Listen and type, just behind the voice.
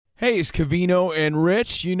Hey, it's Covino and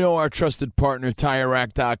Rich. You know our trusted partner,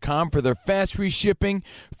 TireRack.com, for their fast free shipping,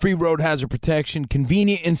 free road hazard protection,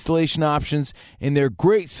 convenient installation options, and their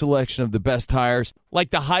great selection of the best tires.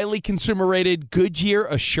 Like the highly consumer-rated Goodyear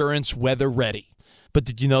Assurance Weather Ready. But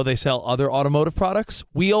did you know they sell other automotive products?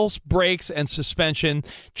 Wheels, brakes, and suspension,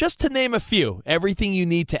 just to name a few. Everything you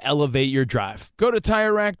need to elevate your drive. Go to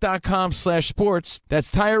TireRack.com/sports.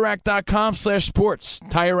 That's TireRack.com/sports.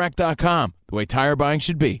 TireRack.com, the way tire buying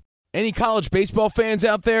should be. Any college baseball fans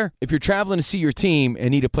out there? If you're traveling to see your team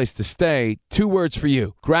and need a place to stay, 2 words for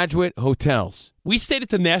you: Graduate Hotels. We stayed at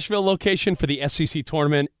the Nashville location for the SEC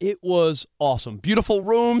tournament. It was awesome. Beautiful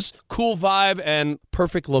rooms, cool vibe, and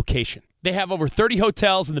perfect location. They have over 30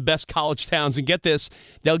 hotels in the best college towns, and get this,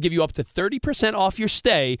 they'll give you up to 30% off your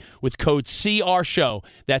stay with code CRSHOW.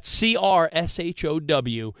 That's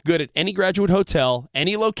CRSHOW. Good at any Graduate Hotel,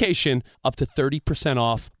 any location, up to 30%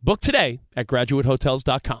 off. Book today at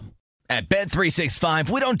graduatehotels.com. At Bet365,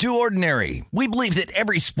 we don't do ordinary. We believe that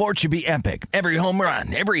every sport should be epic. Every home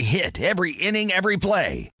run, every hit, every inning, every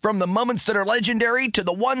play. From the moments that are legendary to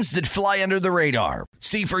the ones that fly under the radar.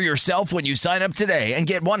 See for yourself when you sign up today and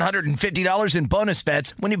get $150 in bonus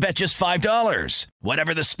bets when you bet just $5.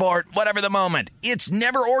 Whatever the sport, whatever the moment, it's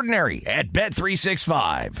never ordinary at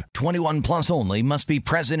Bet365. 21 plus only. Must be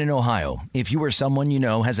present in Ohio. If you or someone you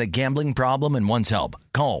know has a gambling problem and wants help,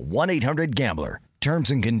 call 1-800-GAMBLER.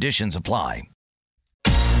 Terms and conditions apply.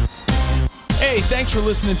 Hey, thanks for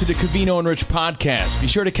listening to the Covino and Rich podcast. Be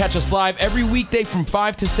sure to catch us live every weekday from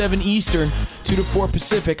 5 to 7 Eastern, 2 to 4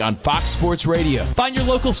 Pacific on Fox Sports Radio. Find your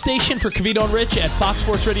local station for Covino and Rich at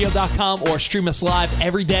foxsportsradio.com or stream us live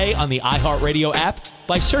every day on the iHeartRadio app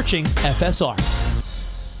by searching FSR.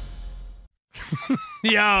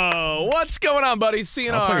 Yo, what's going on, buddy?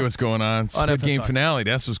 CNR. I'll tell you what's going on. Squid Game finale.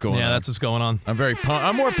 That's what's going on. Yeah, that's what's going on. I'm very pumped.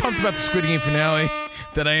 I'm more pumped about the Squid Game finale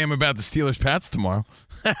than I am about the Steelers-Pats tomorrow.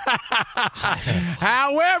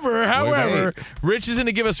 However, Rich is going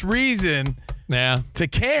to give us reason to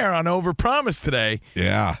care on Overpromise today.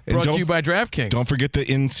 Yeah. Brought to you by DraftKings. Don't forget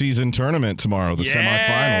the in-season tournament tomorrow, the semifinals.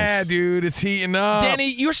 Yeah, dude, it's heating up.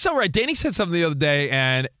 Danny, you're so right. Danny said something the other day,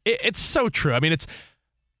 and it's so true. I mean, it's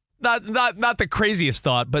not the craziest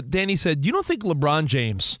thought, but Danny said, you don't think LeBron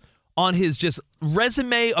James, on his just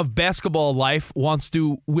resume of basketball life, wants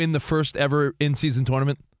to win the first ever in-season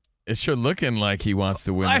tournament? It's sure looking like he wants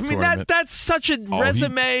to win this tournament. That's such a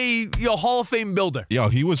resume, Hall of Fame builder. Yo,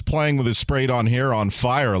 he was playing with his sprayed-on hair on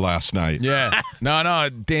fire last night. Yeah. No,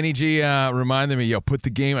 Danny G reminded me, put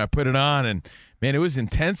the game, I put it on, and man, it was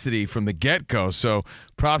intensity from the get-go, so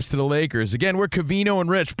props to the Lakers. Again, we're Covino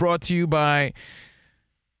and Rich, brought to you by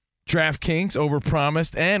DraftKings,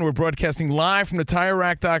 Overpromised, and we're broadcasting live from the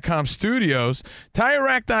TireRack.com studios.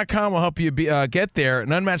 TireRack.com will help you get there.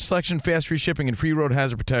 An unmatched selection, fast free shipping, and free road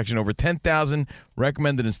hazard protection. Over 10,000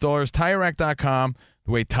 recommended installers. TireRack.com,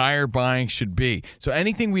 the way tire buying should be. So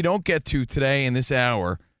anything we don't get to today in this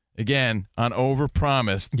hour, again, on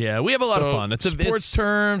Overpromised. Yeah, we have a lot of fun. It's sports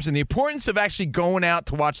terms and the importance of actually going out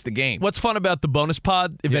to watch the game. What's fun about the bonus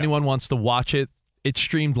pod, if anyone wants to watch it, it's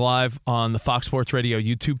streamed live on the Fox Sports Radio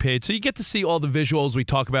YouTube page, so you get to see all the visuals we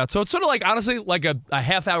talk about. So it's sort of like, honestly, like a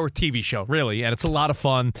half-hour TV show, really, and it's a lot of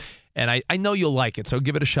fun, and I know you'll like it, so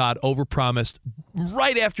give it a shot. Overpromised.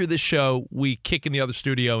 Right after this show, we kick in the other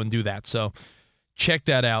studio and do that, so check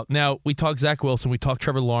that out. Now, we talk Zach Wilson, we talk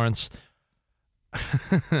Trevor Lawrence.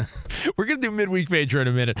 We're going to do Midweek Major in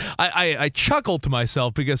a minute. I chuckled to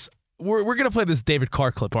myself because we're going to play this David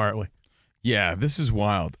Carr clip, aren't we? Yeah, this is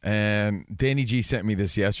wild. And Danny G sent me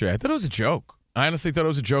this yesterday. I thought it was a joke. I honestly thought it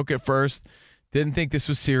was a joke at first. Didn't think this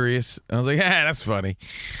was serious. I was like, that's funny.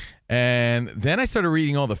 And then I started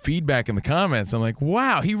reading all the feedback in the comments. I'm like,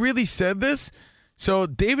 wow, he really said this? So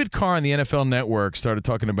David Carr on the NFL Network started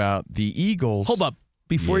talking about the Eagles. Hold up.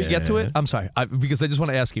 Before you get to it, I'm sorry, because I just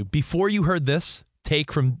want to ask you, before you heard this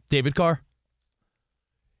take from David Carr,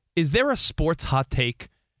 is there a sports hot take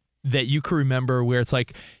that you can remember where it's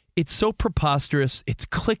like, it's so preposterous, it's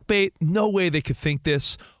clickbait, no way they could think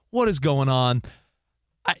this, what is going on?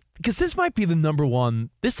 Because this might be the number one,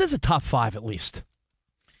 this is a top 5 at least.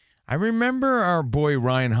 I remember our boy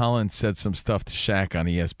Ryan Hollins said some stuff to Shaq on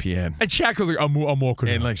ESPN. And Shaq was like, I'm walking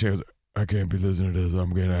out. And like Shaq was like, I can't be listening to this,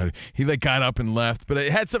 I'm getting out of here. He got up and left, but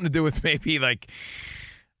it had something to do with maybe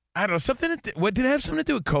I don't know, what did it have something to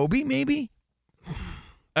do with Kobe maybe?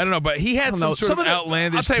 I don't know, but he had some sort of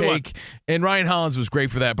outlandish take, and Ryan Hollins was great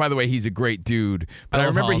for that. By the way, he's a great dude. But I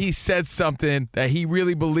remember he said something that he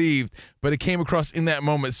really believed, but it came across in that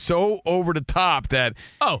moment so over the top that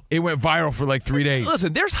it went viral for 3 days.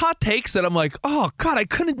 Listen, there's hot takes that I'm like, oh, God, I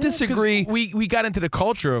couldn't disagree. We got into the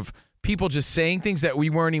culture of people just saying things that we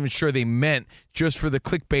weren't even sure they meant just for the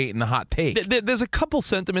clickbait and the hot take. There's a couple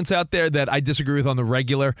sentiments out there that I disagree with on the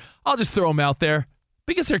regular. I'll just throw them out there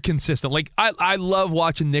because they're consistent. Like, I love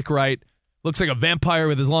watching Nick Wright. Looks like a vampire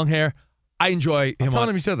with his long hair. I enjoy him. Tell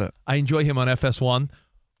him you said that. I enjoy him on FS1.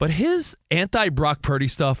 But his anti-Brock Purdy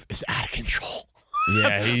stuff is out of control.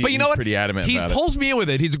 Yeah, but you know what? Pretty adamant about it. He pulls me in with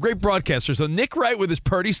it. He's a great broadcaster. So Nick Wright with his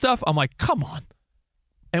Purdy stuff, I'm like, come on.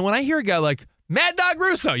 And when I hear a guy like Mad Dog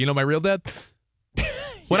Russo, you know my real dad?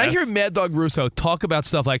 When I hear Mad Dog Russo talk about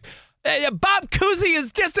stuff like, hey, Bob Cousy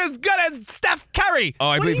is just as good as Steph Curry. Oh,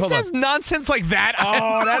 I believe he says nonsense like that.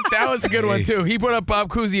 Oh, that was a good one, too. He brought up Bob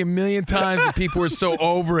Cousy a million times, and people were so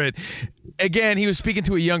over it. Again, he was speaking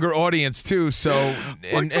to a younger audience, too, so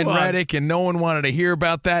and Reddick, and no one wanted to hear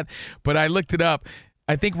about that. But I looked it up.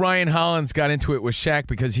 I think Ryan Hollins got into it with Shaq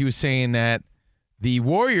because he was saying that the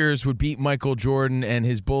Warriors would beat Michael Jordan and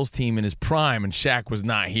his Bulls team in his prime, and Shaq was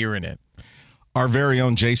not hearing it. Our very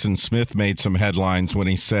own Jason Smith made some headlines when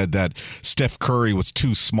he said that Steph Curry was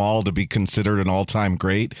too small to be considered an all-time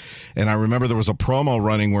great. And I remember there was a promo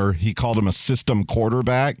running where he called him a system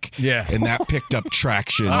quarterback. Yeah. And that picked up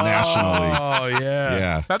traction nationally. Oh, yeah.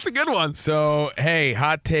 Yeah. That's a good one. So, hey,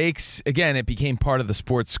 hot takes. Again, it became part of the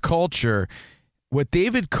sports culture. What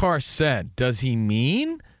David Carr said, does he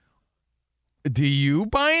mean? Do you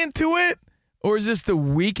buy into it? Or is this the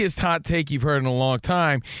weakest hot take you've heard in a long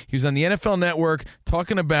time? He was on the NFL Network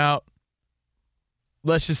talking about,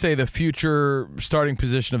 let's just say, the future starting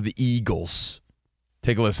position of the Eagles.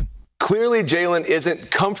 Take a listen. Clearly, Jalen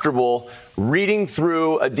isn't comfortable reading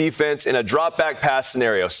through a defense in a drop-back pass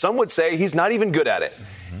scenario. Some would say he's not even good at it.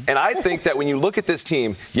 And I think that when you look at this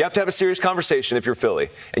team, you have to have a serious conversation if you're Philly.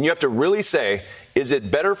 And you have to really say, is it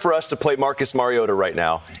better for us to play Marcus Mariota right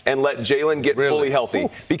now and let Jalen get fully healthy?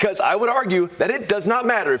 Because I would argue that it does not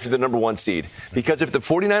matter if you're the number one seed. Because if the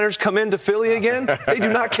 49ers come into Philly again, they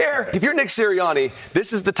do not care. If you're Nick Sirianni,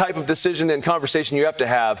 this is the type of decision and conversation you have to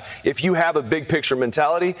have if you have a big picture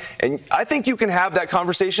mentality. And I think you can have that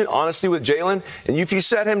conversation, honestly, with Jalen. And if you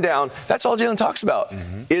set him down, that's all Jalen talks about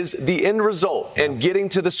is the end result and getting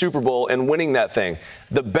to the Super Bowl and winning that thing.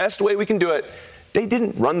 The best way we can do it, they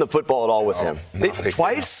didn't run the football at all with him.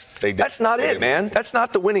 Twice? That's not it, man. That's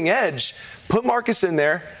not the winning edge. Put Marcus in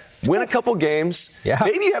there, win a couple games. Yeah.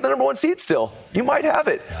 Maybe you have the number one seed still. You might have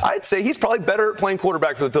it. I'd say he's probably better at playing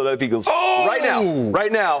quarterback for the Philadelphia Eagles right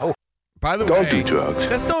now. By the way, don't do drugs.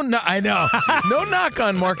 That's I know. No knock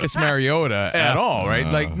on Marcus Mariota at all, right?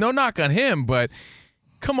 Like, no knock on him, but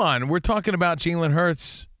come on. We're talking about Jalen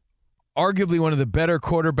Hurts, arguably one of the better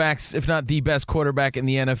quarterbacks, if not the best quarterback in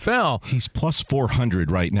the NFL. He's plus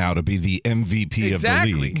 400 right now to be the MVP of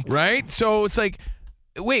the league. Right? So it's like,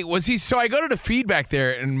 wait, was he? So I go to the feedback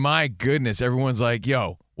there, and my goodness, everyone's like,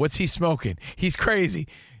 yo, what's he smoking? He's crazy.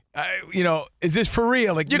 Is this for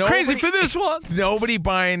real? Like, you're crazy for this one. Nobody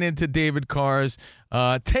buying into David Carr's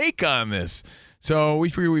take on this. So we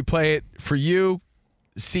figure we play it for you,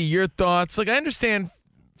 see your thoughts. Like, I understand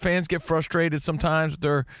fans get frustrated sometimes with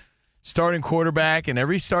their starting quarterback, and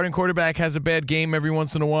every starting quarterback has a bad game every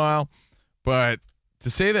once in a while. But to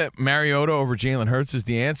say that Mariota over Jalen Hurts is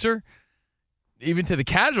the answer, even to the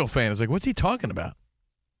casual fan, is like, what's he talking about?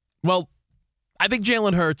 Well, I think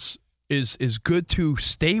Jalen Hurts is good to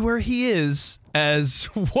stay where he is as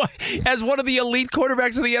one of the elite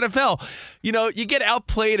quarterbacks in the NFL. You know, you get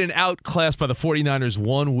outplayed and outclassed by the 49ers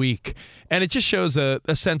 1 week, and it just shows a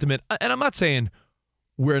sentiment. And I'm not saying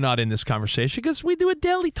we're not in this conversation because we do a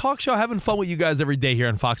daily talk show having fun with you guys every day here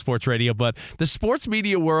on Fox Sports Radio, but the sports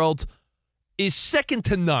media world is second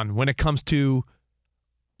to none when it comes to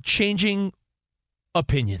changing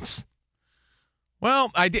opinions.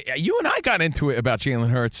 Well, you and I got into it about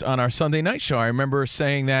Jalen Hurts on our Sunday night show. I remember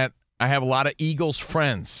saying that I have a lot of Eagles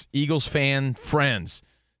fan friends,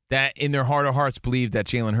 that in their heart of hearts believe that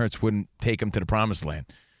Jalen Hurts wouldn't take him to the promised land.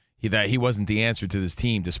 That he wasn't the answer to this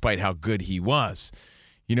team, despite how good he was.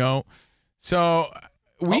 So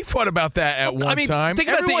we fought about that at one time.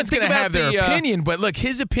 Everyone's going to have their opinion, but look,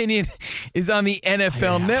 his opinion is on the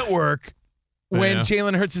NFL Network when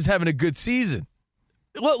Jalen Hurts is having a good season.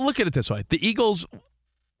 Well, look at it this way. The Eagles'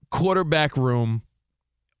 quarterback room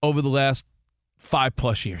over the last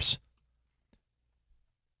 5+ years.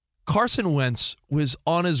 Carson Wentz was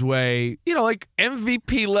on his way, like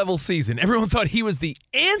MVP level season. Everyone thought he was the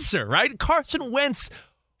answer, right? Carson Wentz,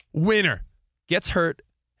 winner, gets hurt.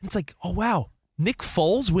 It's like, oh, wow, Nick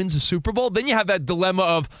Foles wins the Super Bowl? Then you have that dilemma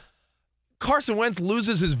of Carson Wentz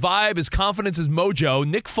loses his vibe, his confidence, his mojo.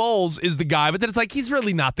 Nick Foles is the guy, but then it's like he's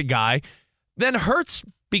really not the guy. Then Hurts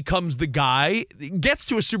becomes the guy, gets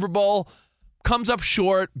to a Super Bowl, comes up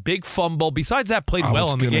short, big fumble. Besides that, played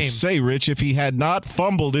well in the game. I was going to say, Rich, if he had not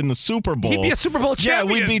fumbled in the Super Bowl, he'd be a Super Bowl champion.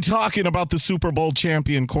 Yeah, we'd be talking about the Super Bowl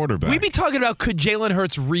champion quarterback. We'd be talking about, could Jalen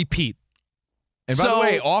Hurts repeat? And by the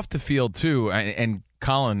way, off the field too, and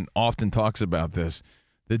Colin often talks about this,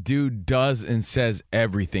 the dude does and says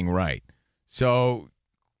everything right. So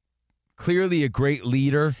clearly a great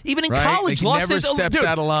leader. Even in right? college, like never steps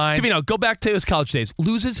out of line. Go back to his college days.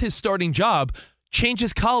 Loses his starting job,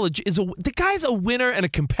 changes college. The guy's a winner and a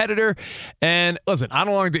competitor. And listen, I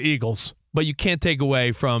don't like the Eagles, but you can't take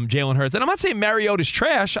away from Jalen Hurts. And I'm not saying Mariota's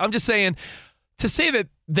trash. I'm just saying to say that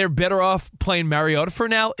they're better off playing Mariota for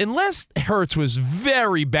now, unless Hurts was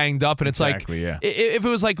very banged up. And it's if it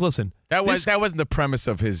was like, listen. That wasn't the premise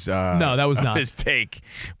of his no, that was not his take.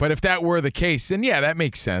 But if that were the case, then yeah, that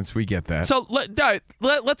makes sense. We get that. So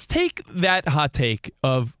let's take that hot take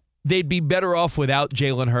of they'd be better off without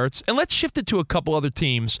Jalen Hurts, and let's shift it to a couple other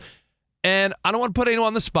teams. And I don't want to put anyone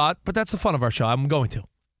on the spot, but that's the fun of our show. I'm going to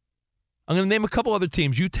name a couple other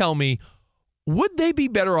teams. You tell me, would they be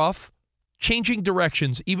better off changing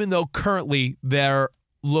directions, even though currently they're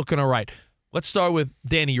looking all right? Let's start with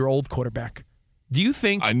Danny, your old quarterback. Do you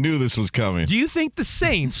think... I knew this was coming. Do you think the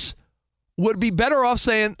Saints would be better off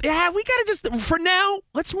saying, yeah, we got to just, for now,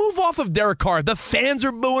 let's move off of Derek Carr. The fans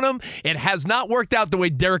are booing him. It has not worked out the way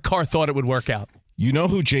Derek Carr thought it would work out. You know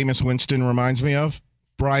who Jameis Winston reminds me of?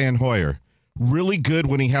 Brian Hoyer. Really good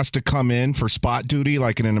when he has to come in for spot duty,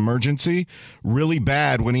 like in an emergency. Really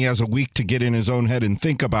bad when he has a week to get in his own head and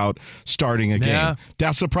think about starting a game.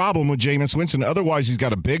 That's the problem with Jameis Winston. Otherwise, he's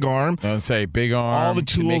got a big arm. I would say big arm. All the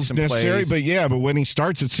tools necessary. Plays. But when he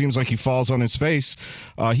starts, it seems like he falls on his face.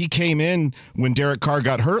 He came in when Derek Carr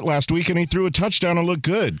got hurt last week, and he threw a touchdown and looked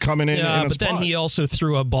good coming in. Yeah, but then he also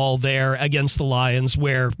threw a ball there against the Lions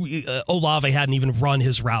where Olave hadn't even run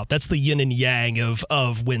his route. That's the yin and yang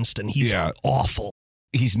of Winston. He's awful.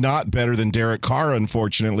 He's not better than Derek Carr,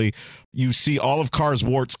 unfortunately. You see all of Carr's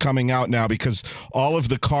warts coming out now because all of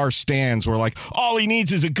the Carr stands were like, all he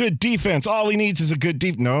needs is a good defense. All he needs is a good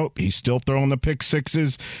defense. No, he's still throwing the pick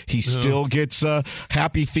sixes. He still gets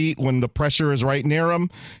happy feet when the pressure is right near him.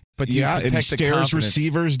 But and he stares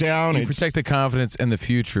receivers down. You protect the confidence and the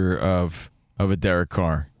future of a Derek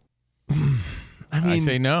Carr. I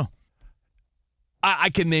say no.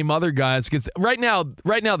 I can name other guys because right now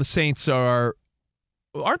the Saints aren't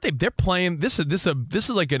they? They're playing this is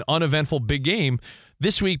like an uneventful big game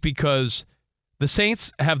this week because the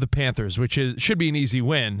Saints have the Panthers, which should be an easy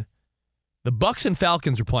win. The Bucs and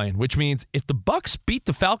Falcons are playing, which means if the Bucs beat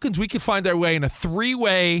the Falcons, we could find our way in a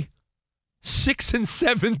 3-way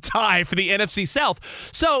 6-7 tie for the NFC South.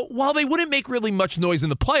 So while they wouldn't make really much noise in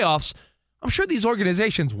the playoffs, I'm sure these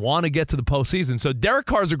organizations want to get to the postseason. So Derek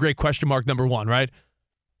Carr's a great question mark, number one, right?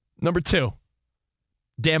 Number two,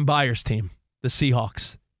 Dan Byers' team, the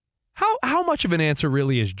Seahawks. How much of an answer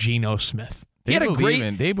really is Geno Smith? They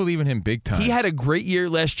believe in him big time. He had a great year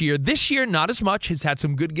last year. This year, not as much. He's had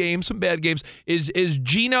some good games, some bad games. Is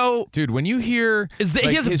Geno... Dude, when you hear he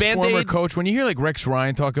has his a Band-Aid former coach, when you hear like Rex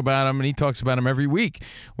Ryan talk about him, and he talks about him every week,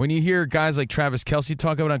 when you hear guys like Travis Kelce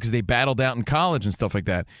talk about him because they battled out in college and stuff like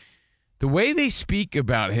that, the way they speak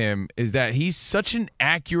about him is that he's such an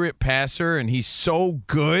accurate passer and he's so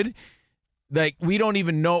good. Like, we don't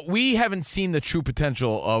even know. We haven't seen the true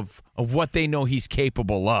potential of what they know he's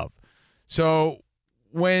capable of. So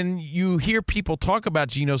when you hear people talk about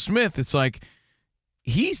Geno Smith, it's like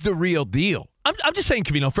he's the real deal. I'm just saying,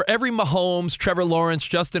 Covino, for every Mahomes, Trevor Lawrence,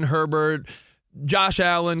 Justin Herbert, Josh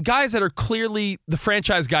Allen, guys that are clearly the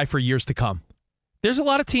franchise guy for years to come, there's a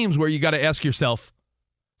lot of teams where you got to ask yourself,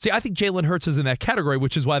 see, I think Jalen Hurts is in that category,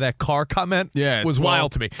 which is why that Carr comment was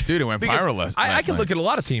wild to me. Dude, it went viral last night. I can look at a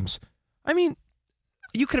lot of teams. I mean,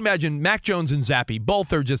 you can imagine Mac Jones and Zappe,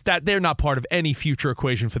 both are just that. They're not part of any future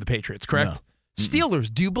equation for the Patriots, correct? No.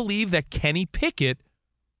 Steelers, do you believe that Kenny Pickett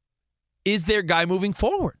is their guy moving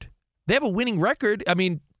forward? They have a winning record. I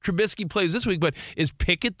mean, Trubisky plays this week, but is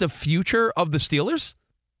Pickett the future of the Steelers?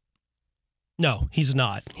 No, he's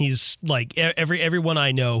not. He's like everyone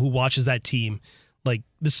I know who watches that team. Like,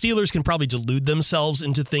 the Steelers can probably delude themselves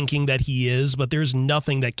into thinking that he is, but there's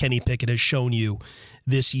nothing that Kenny Pickett has shown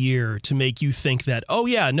this year to make you think that, oh,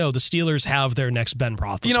 yeah, no, the Steelers have their next Ben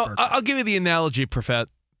Roethlisberger. You know, I'll give you the analogy,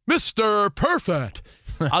 Perfect. Mr. Perfect.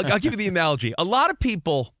 I'll give you the analogy. A lot of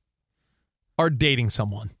people are dating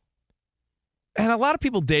someone. And a lot of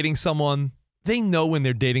people dating someone, they know when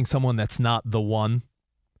they're dating someone that's not the one.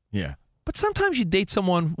 Yeah. But sometimes you date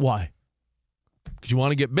someone, why? Because you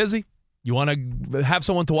want to get busy. You want to have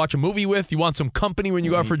someone to watch a movie with. You want some company when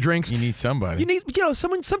you go out for drinks. You need somebody. You need,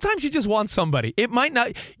 someone. Sometimes you just want somebody. It might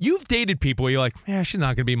not. You've dated people where you're like, yeah, she's not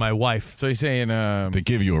going to be my wife. So you're saying they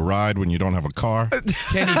give you a ride when you don't have a car.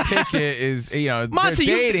 Kenny Pickett is, Monty,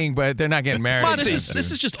 they're dating, but they're not getting married. This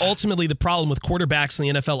is just ultimately the problem with quarterbacks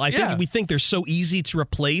in the NFL. I think we think they're so easy to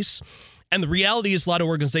replace. And the reality is a lot of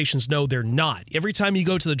organizations know they're not. Every time you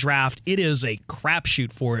go to the draft, it is a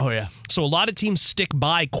crapshoot for it. Oh, yeah. So a lot of teams stick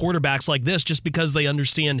by quarterbacks like this just because they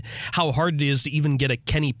understand how hard it is to even get a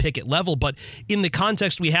Kenny Pickett level. But in the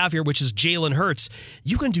context we have here, which is Jalen Hurts,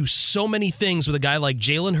 you can do so many things with a guy like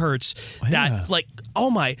Jalen Hurts that,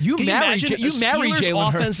 You marry Jalen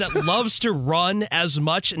offense Hurts. that loves to run as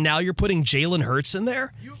much, and now you're putting Jalen Hurts in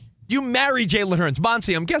there? You marry Jalen Hurts.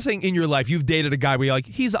 Bonsi, I'm guessing in your life you've dated a guy where you're like,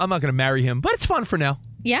 I'm not going to marry him, but it's fun for now.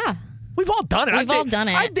 Yeah. We've all done it. We've all done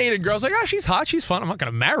it. I've dated girls like, she's hot, she's fun. I'm not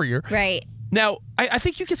going to marry her. Right. Now, I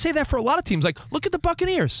think you could say that for a lot of teams. Like, look at the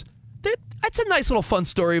Buccaneers. That's a nice little fun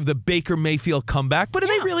story of the Baker Mayfield comeback. But are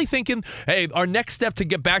they really thinking, hey, our next step to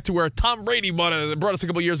get back to where Tom Brady brought us a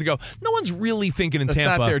couple years ago? No one's really thinking in That's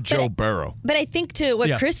Tampa. not their Joe Burrow. But I think to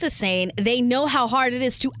what Chris is saying, they know how hard it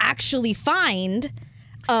is to actually find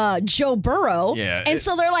Joe Burrow. Yeah, and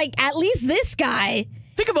so they're like, at least this guy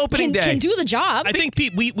think of opening day. Can do the job. I think,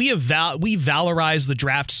 Pete, we valorize the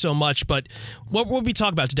draft so much, but what we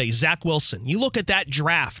talk about today, Zach Wilson. You look at that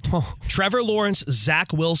draft. Trevor Lawrence,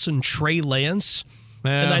 Zach Wilson, Trey Lance,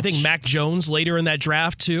 and I think Mac Jones later in that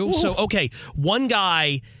draft too. Ooh. So, okay, one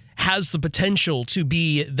guy has the potential to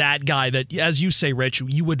be that guy that, as you say, Rich,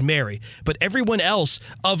 you would marry. But everyone else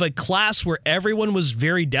of a class where everyone was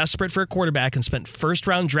very desperate for a quarterback and spent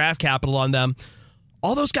first-round draft capital on them,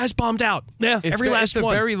 all those guys bombed out. Yeah, it's last one.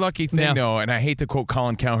 It's a very lucky thing, though, and I hate to quote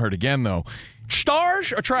Colin Cowherd again, though.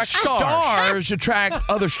 Stars attract stars. Stars attract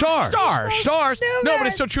other stars. Stars. No, but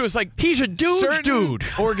it's so true. It's like he's a dude.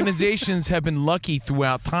 Organizations have been lucky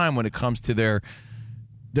throughout time when it comes to their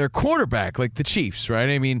quarterback, like the Chiefs, right?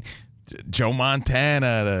 I mean, Joe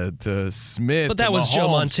Montana to Smith. But that was Mahomes. Joe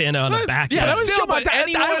Montana on the back end. Yeah, that was Joe Montana.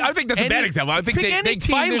 Anyone, I think that's a bad example. I think they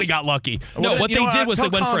finally got lucky. No, what they did was they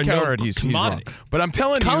went for a no commodity. But I'm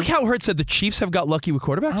telling you, Colin Cowherd said the Chiefs have got lucky with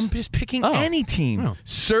quarterbacks? I'm just picking any team. Oh.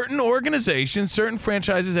 Certain organizations, certain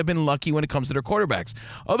franchises have been lucky when it comes to their quarterbacks.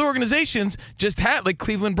 Other organizations just had, like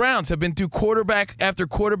Cleveland Browns, have been through quarterback after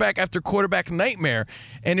quarterback after quarterback nightmare.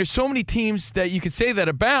 And there's so many teams that you could say that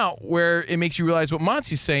about where it makes you realize what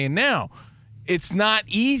Monty's saying now. It's not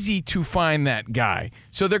easy to find that guy.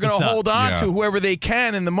 So they're going to hold on to whoever they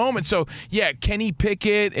can in the moment. So, Kenny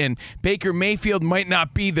Pickett and Baker Mayfield might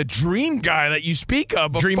not be the dream guy that you speak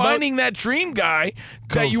of, but finding that dream guy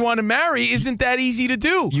that you want to marry isn't that easy to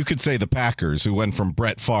do. You could say the Packers, who went from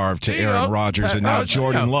Brett Favre to Aaron Rodgers, and now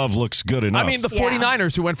Jordan Love looks good enough. I mean, the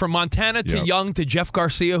 49ers, who went from Montana to Young to Jeff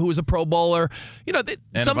Garcia, who was a Pro Bowler.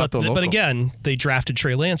 But again, they drafted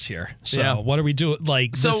Trey Lance here. So what are we doing?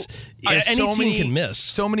 Any team can miss.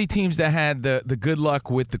 So many teams that had the good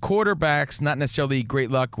luck with the quarterbacks, not necessarily great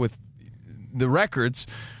luck with the records,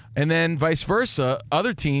 and then vice versa,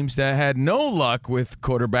 other teams that had no luck with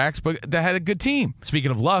quarterbacks, but that had a good team.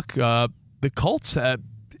 Speaking of luck, the Colts had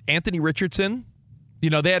Anthony Richardson.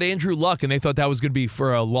 They had Andrew Luck, and they thought that was going to be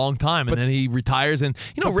for a long time, and then he retires. And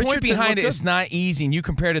the point behind it, it's not easy, and you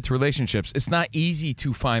compared it to relationships. It's not easy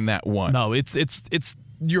to find that one. No, it's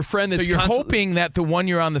your friend that's so you're hoping that the one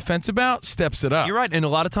you're on the fence about steps it up. You're right, and a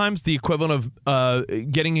lot of times the equivalent of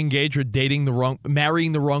getting engaged or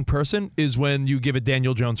marrying the wrong person is when you give a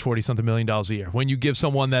Daniel Jones $40-something million a year. When you give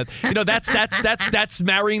someone that that's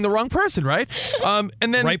marrying the wrong person, right?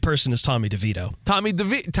 And then right person is Tommy DeVito. Tommy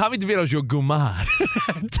DeVito's your gumad.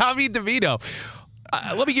 Tommy DeVito.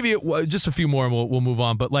 Let me give you just a few more and we'll move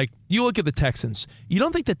on. But, you look at the Texans. You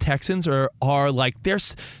don't think the Texans are like,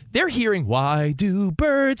 they're hearing, why do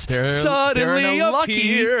birds suddenly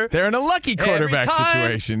appear? They're in a lucky quarterback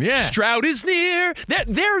situation. Yeah. Stroud is near.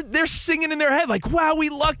 They're singing in their head like, wow, we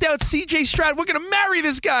lucked out C.J. Stroud. We're going to marry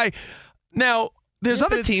this guy. Now, there's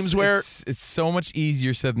other teams where it's so much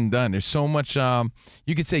easier said than done. There's so much,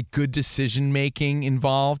 you could say, good decision-making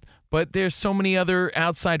involved. But there's so many other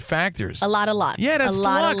outside factors. A lot of luck. Yeah, that's a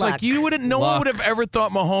lot luck. of luck. No one would have ever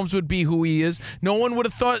thought Mahomes would be who he is. No one would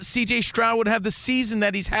have thought C.J. Stroud would have the season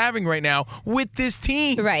that he's having right now with this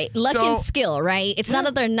team. Right. Luck and skill, right? It's not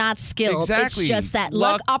that they're not skilled. Exactly. It's just that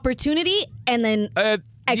luck, opportunity, and then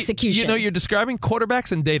execution. You're describing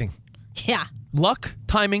quarterbacks and dating. Yeah. Luck,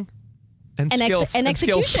 timing, and skills. And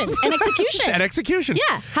execution. And execution. And execution.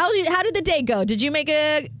 Yeah. How did the day go? Did you make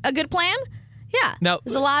a good plan? Yeah. Now,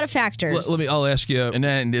 there's a lot of factors. I'll ask you. And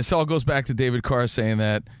then this all goes back to David Carr saying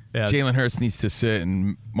that Yeah. Jalen Hurts needs to sit,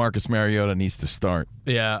 and Marcus Mariota needs to start.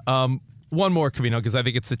 Yeah. One more, Covino, because I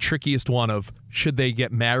think it's the trickiest one of should they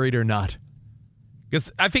get married or not?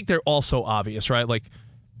 Because I think they're all so obvious, right? Like,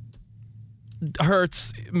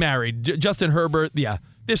 Hurts, married. Justin Herbert, yeah.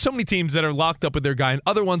 There's so many teams that are locked up with their guy and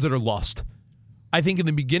other ones that are lost. I think in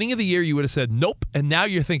the beginning of the year you would have said nope, and now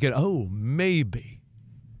you're thinking, oh, maybe.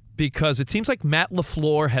 Because it seems like Matt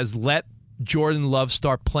LaFleur has let Jordan Love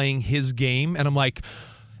start playing his game, and I'm like,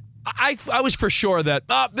 I was for sure that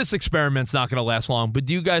this experiment's not going to last long, but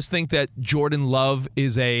do you guys think that Jordan Love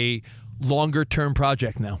is a longer-term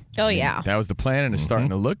project now? Oh, yeah. That was the plan, and it's starting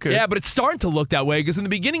to look good. Yeah, but it's starting to look that way because in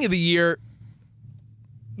the beginning of the year,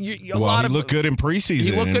 he looked good in preseason.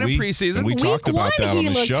 He looked good in preseason. And we Week talked about one, that on he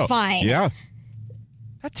the looked show. fine. Yeah.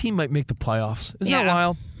 That team might make the playoffs. Isn't that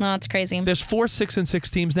wild? No, it's crazy. There's 4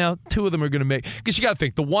 6-6 teams now. 2 of them are going to make. Because you got to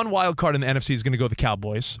think the one wild card in the NFC is going to go the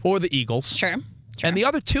Cowboys or the Eagles. Sure. And the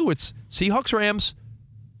other 2, it's Seahawks, Rams,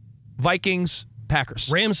 Vikings,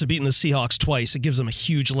 Packers. Rams have beaten the Seahawks twice. It gives them a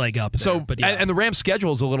huge leg up there. So, but yeah. and the Rams'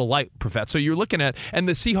 schedule is a little light, Profet. So you're looking at, and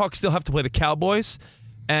the Seahawks still have to play the Cowboys,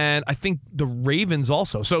 and I think the Ravens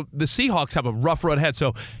also. So the Seahawks have a rough road ahead.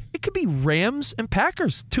 So it could be Rams and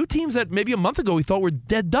Packers, 2 teams that maybe a month ago we thought were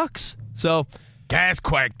dead ducks. So That's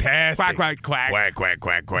quack-tastic. Quack. Quack.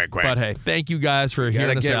 But hey, thank you guys for hearing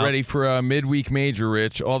Gotta us get out. ready for a midweek major,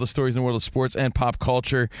 Rich. All the stories in the world of sports and pop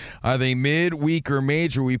culture. Are they midweek or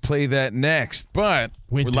major? We play that next. But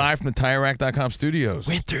we're live from the TireRack.com studios.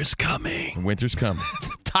 Winter's coming. Winter's coming.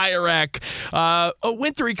 Tire Rack, a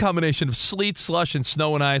wintry combination of sleet, slush, and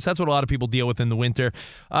snow and ice. That's what a lot of people deal with in the winter.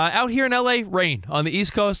 Out here in L.A., rain. On the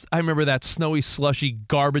East Coast, I remember that snowy, slushy,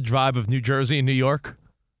 garbage vibe of New Jersey and New York.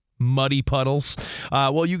 Muddy puddles.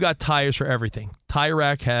 Well, you got tires for everything. Tire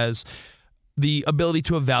Rack has the ability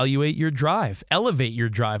to evaluate your drive, elevate your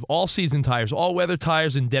drive, all-season tires, all-weather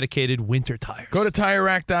tires, and dedicated winter tires. Go to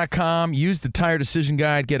TireRack.com, use the Tire Decision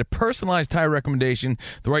Guide, get a personalized tire recommendation,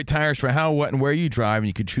 the right tires for how, what, and where you drive, and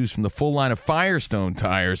you can choose from the full line of Firestone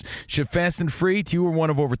tires. Ship fast and free to you or one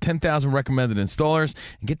of over 10,000 recommended installers,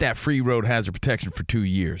 and get that free road hazard protection for 2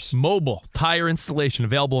 years. Mobile tire installation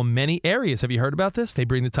available in many areas. Have you heard about this? They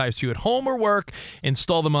bring the tires to you at home or work,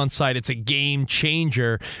 install them on site. It's a game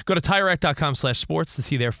changer. Go to TireRack.com/sports to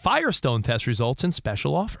see their Firestone test results and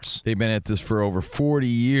special offers. They've been at this for over 40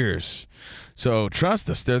 years. So trust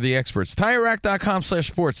us, they're the experts.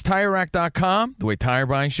 TireRack.com/sports. TireRack.com, the way tire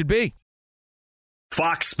buying should be.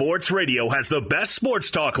 Fox Sports Radio has the best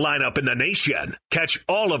sports talk lineup in the nation. Catch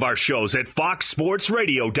all of our shows at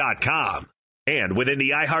foxsportsradio.com. And within the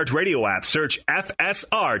iHeartRadio app, search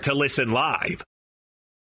FSR to listen live.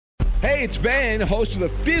 Hey, it's Ben, host of the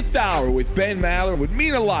Fifth Hour with Ben Maller. It would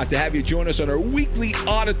mean a lot to have you join us on our weekly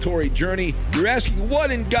auditory journey. You're asking, what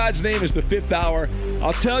in God's name is the Fifth Hour?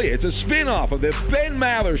 I'll tell you, it's a spin-off of the Ben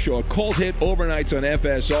Maller Show, a cult hit overnights on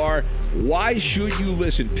FSR. Why should you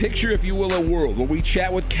listen? Picture, if you will, a world where we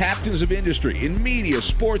chat with captains of industry in media,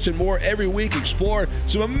 sports, and more every week. Explore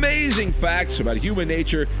some amazing facts about human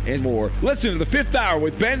nature and more. Listen to the Fifth Hour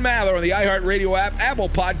with Ben Maller on the iHeartRadio app, Apple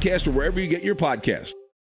Podcast, or wherever you get your podcasts.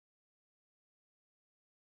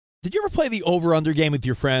 Did you ever play the over-under game with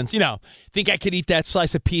your friends? You know, think I could eat that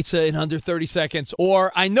slice of pizza in under 30 seconds?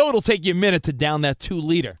 Or I know it'll take you a minute to down that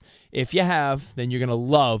 2-liter. If you have, then you're going to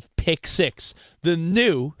love Pick Six, the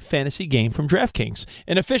new fantasy game from DraftKings,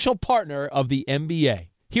 an official partner of the NBA.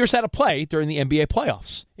 Here's how to play during the NBA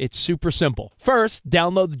playoffs. It's super simple. First,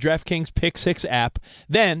 download the DraftKings Pick Six app.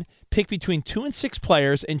 Then, pick between 2 and 6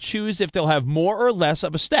 players and choose if they'll have more or less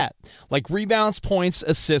of a stat, like rebounds, points,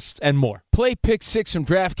 assists, and more. Play Pick Six from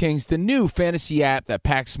DraftKings, the new fantasy app that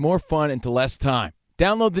packs more fun into less time.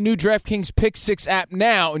 Download the new DraftKings Pick Six app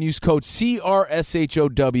now and use code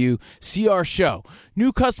CRSHOW, CRSHOW.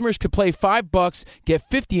 New customers could play $5, get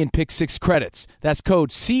 50 in Pick Six credits. That's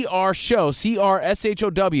code CRSHOW,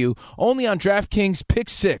 CRSHOW, only on DraftKings Pick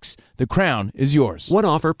Six. The crown is yours. One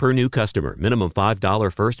offer per new customer. Minimum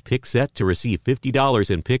 $5 first pick set to receive $50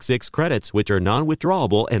 in Pick Six credits, which are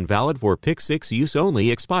non-withdrawable and valid for Pick Six use only.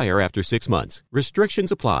 Expire after 6 months.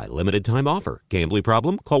 Restrictions apply. Limited time offer. Gambling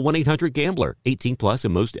problem? Call 1-800-GAMBLER. 18 plus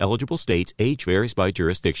in most eligible states. Age varies by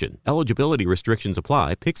jurisdiction. Eligibility restrictions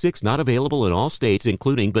apply. Pick Six not available in all states,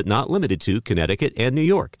 including but not limited to Connecticut and New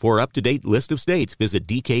York. For up-to-date list of states, visit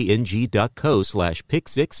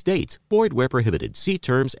dkng.co/pick6states. Void where prohibited. See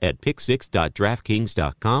terms at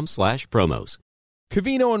pick6.draftkings.com/promos.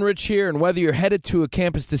 Covino and Rich here, and whether you're headed to a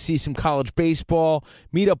campus to see some college baseball,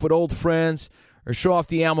 meet up with old friends, or show off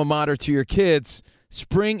the alma mater to your kids,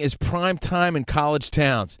 spring is prime time in college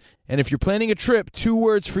towns. And if you're planning a trip, 2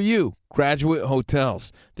 words for you: Graduate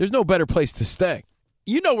Hotels. There's no better place to stay.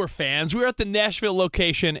 You know we're fans. We were at the Nashville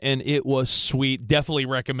location, and it was sweet. Definitely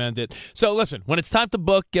recommend it. So listen, when it's time to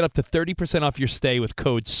book, get up to 30% off your stay with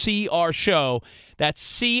code CRSHOW. That's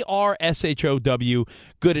CRSHOW.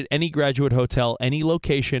 Good at any Graduate Hotel, any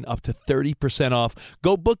location, up to 30% off.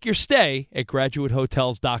 Go book your stay at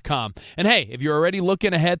graduatehotels.com. And hey, if you're already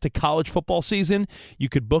looking ahead to college football season, you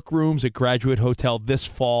could book rooms at Graduate Hotel this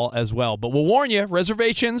fall as well. But we'll warn you,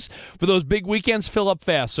 reservations for those big weekends fill up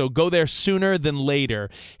fast, so go there sooner than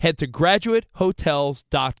later. Head to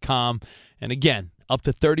graduatehotels.com. And again, up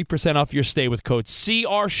to 30% off your stay with code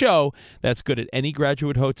CRSHOW. That's good at any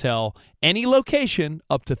Graduate Hotel, any location,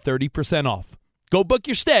 up to 30% off. Go book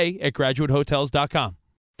your stay at graduatehotels.com.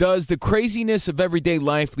 Does the craziness of everyday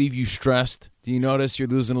life leave you stressed? Do you notice you're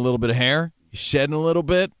losing a little bit of hair? You're shedding a little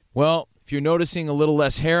bit? Well, if you're noticing a little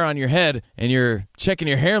less hair on your head and you're checking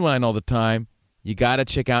your hairline all the time, you got to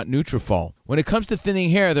check out Nutrafol. When it comes to thinning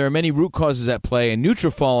hair, there are many root causes at play, and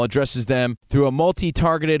Nutrafol addresses them through a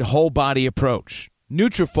multi-targeted whole-body approach.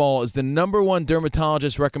 Nutrafol is the #1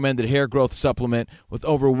 dermatologist-recommended hair growth supplement, with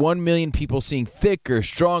over 1 million people seeing thicker,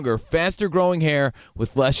 stronger, faster-growing hair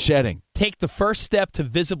with less shedding. Take the first step to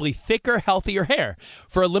visibly thicker, healthier hair.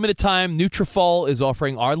 For a limited time, Nutrafol is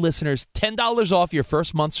offering our listeners $10 off your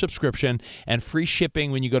first month subscription and free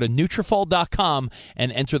shipping when you go to Nutrafol.com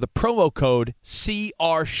and enter the promo code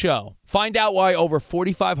CRSHOW. Find out why over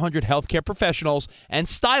 4,500 healthcare professionals and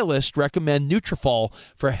stylists recommend Nutrafol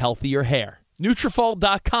for healthier hair.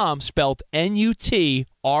 Nutrafol.com, spelled Nutrafol.com,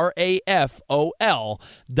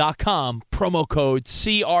 promo code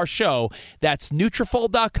CRSHOW. That's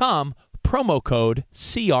Nutrafol.com, promo code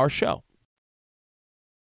CRSHOW.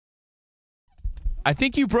 I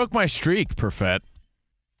think you broke my streak, Perfett.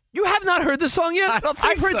 You have not heard this song yet? I don't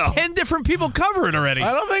think I've heard so. 10 different people cover it already.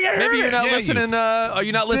 I don't think I heard Maybe it. you're not listening. Are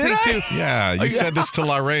you not listening to? Yeah, you said this to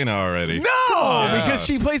Lorena already. No, because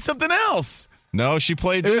she played something else. No, she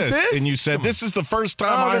played It was this, this? and you said this is the first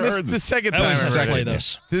time I then heard the this. second That time was I the heard play it.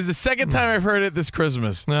 this. This is the second time I've heard it this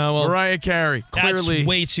Christmas. No, well, Mariah Carey, clearly. That's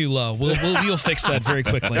way too low. We'll fix that very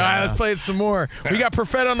quickly. All right, let's play it some more. We got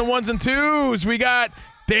Perfett on the ones and twos. We got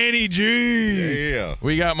Danny G. Yeah.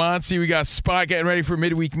 We got Monty. We got Spot getting ready for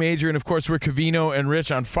midweek major. And, of course, we're Covino and Rich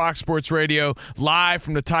on Fox Sports Radio, live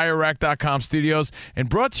from the TireRack.com studios, and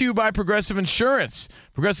brought to you by Progressive Insurance.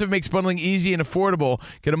 Progressive makes bundling easy and affordable.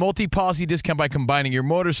 Get a multi-policy discount by combining your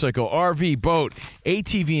motorcycle, RV, boat,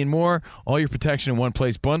 ATV, and more. All your protection in one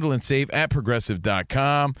place. Bundle and save at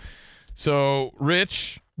Progressive.com. So,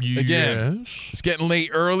 Rich, again, it's getting late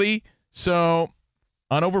early. So,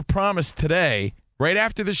 on Overpromise today, right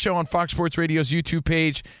after the show on Fox Sports Radio's YouTube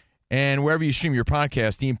page and wherever you stream your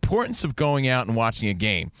podcast, the importance of going out and watching a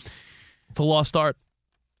game. It's a lost art.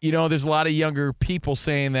 You know, there's a lot of younger people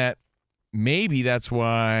saying that maybe that's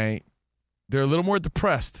why they're a little more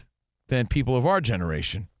depressed than people of our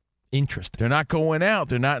generation. Interesting. They're not going out.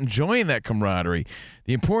 They're not enjoying that camaraderie.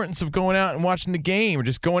 The importance of going out and watching the game, or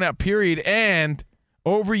just going out, period, and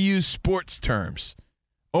overused sports terms.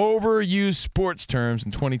 Overused sports terms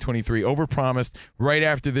in 2023. Overpromised right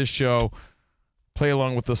after this show. Play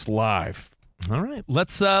along with us live. All right.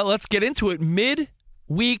 Let's get into it.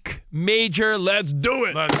 Midweek major. Let's do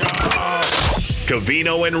it. Let's go.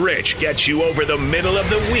 Covino and Rich get you over the middle of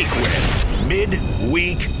the week with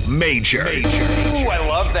Midweek Major. Ooh, I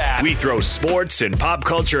love that. We throw sports and pop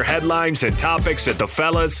culture headlines and topics at the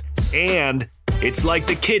fellas, and it's like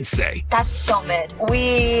the kids say. That's so mid.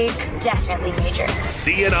 Week, definitely major.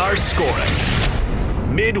 CNR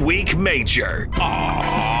scoring. Midweek Major. Oh,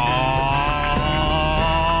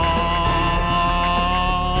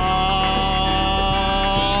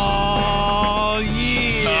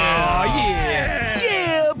 yeah.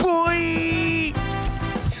 Yeah, boy.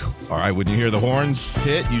 All right, when you hear the horns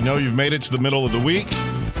hit, you know you've made it to the middle of the week.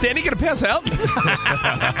 Stanley gonna pass out?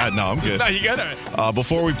 No, I'm good. No, you got it.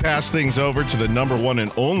 Before we pass things over to the #1 and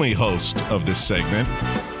only host of this segment,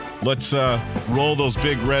 let's roll those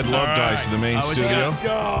big red love dice in the main studio. Let's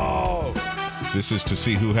go. This is to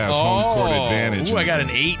see who has home court advantage. Ooh, I got an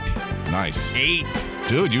 8. Nice. 8.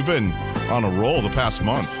 Dude, you've been on a roll the past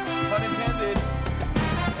month. Unintended.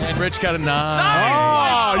 And Rich got a 9.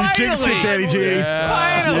 Oh, you jinxed it, Danny G.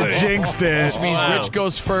 Yeah. You jinxed it. Which means Rich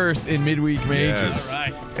goes first in midweek major. Yes. All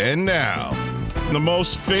right. And now, the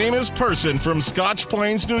most famous person from Scotch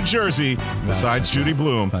Plains, New Jersey, besides Judy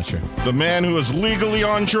Blume. Not sure. The man who is legally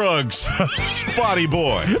on drugs, Spotty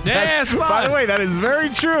Boy. Yeah, Spot. By the way, that is very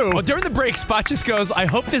true. Well, during the break, Spot just goes, I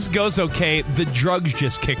hope this goes okay. The drugs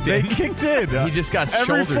just kicked They in. kicked in. He just got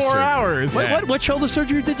every shoulder 4 surgery. hours. What shoulder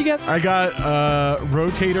surgery did you get? I got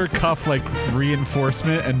rotator cuff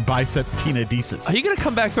reinforcement and bicep tenodesis. Are you going to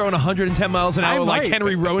come back throwing 110 miles an hour like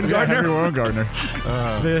Henry Rowan Gardner? Henry Rowan Gardner.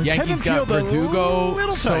 The Yankees got tendons healed a Verdugo,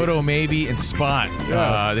 little tight. Soto maybe, and Spot.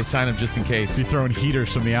 Yeah. They signed him just in case. Be throwing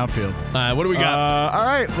heaters from the outfield. What do we got? All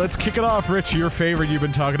right, let's kick it off. Rich, your favorite. You've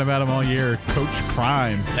been talking about him all year, Coach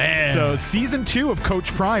Prime. Man. So season 2 of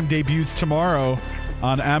Coach Prime debuts tomorrow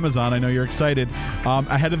on Amazon. I know you're excited.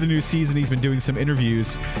 Ahead of the new season, he's been doing some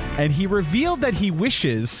interviews, and he revealed that he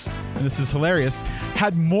wishes, and this is hilarious,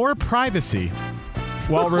 had more privacy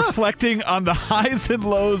while reflecting on the highs and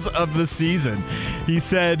lows of the season. He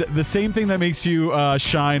said, the same thing that makes you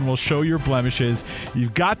shine will show your blemishes.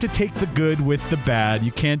 You've got to take the good with the bad.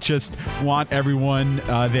 You can't just want everyone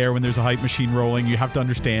there when there's a hype machine rolling. You have to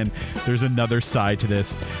understand there's another side to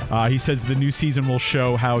this. He says the new season will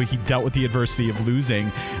show how he dealt with the adversity of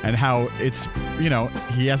losing and how it's,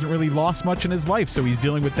 he hasn't really lost much in his life, so he's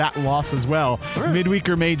dealing with that loss as well. Right. Midweek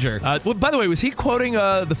or major. Well, by the way, was he quoting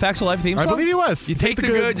the Facts of Life theme song? I believe he was. You take the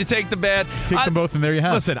good, you take the bad. Take them both, and there you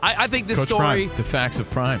have. Listen, I think this Coach story... Prime. The facts of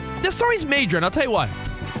Prime. This story's major, and I'll tell you why.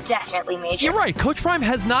 Definitely major. You're right. Coach Prime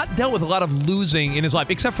has not dealt with a lot of losing in his life,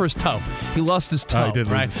 except for his toe. He lost his toe. He did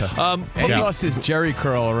right? lose his toe. And he lost his Jerry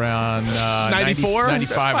curl around 94?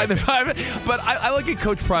 95. I think. 95. But I look at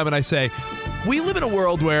Coach Prime and I say, we live in a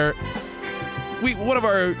world where one of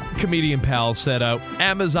our comedian pals said,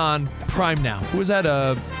 Amazon Prime Now. Who was that?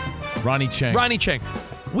 Ronnie Chang. Ronnie Chang.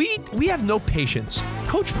 We have no patience.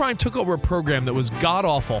 Coach Prime took over a program that was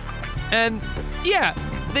god-awful. And, yeah,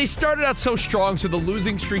 they started out so strong, so the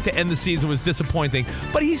losing streak to end the season was disappointing.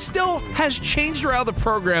 But he still has changed around the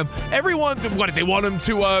program. Everyone, they want him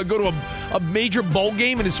to go to a major bowl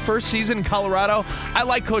game in his first season in Colorado? I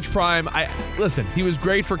like Coach Prime. Listen, he was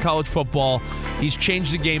great for college football. He's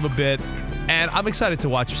changed the game a bit. And I'm excited to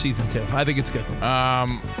watch season 2. I think it's good.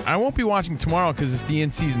 I won't be watching tomorrow because it's the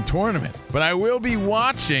in-season tournament. But I will be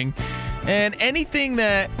watching. And anything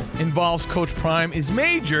that involves Coach Prime is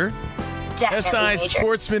major. Definitely SI major.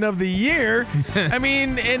 Sportsman of the Year. I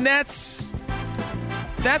mean, and that's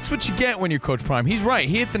what you get when you're Coach Prime. He's right.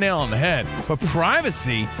 He hit the nail on the head. But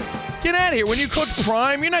privacy, get out of here. When you're Coach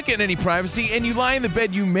Prime, you're not getting any privacy, and you lie in the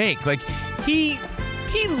bed you make. Like, he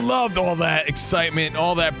loved all that excitement,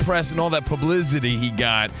 all that press, and all that publicity he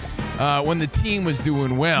got when the team was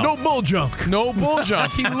doing well. No bull junk. No bull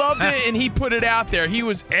junk. He loved it, and he put it out there. He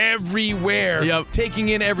was everywhere, taking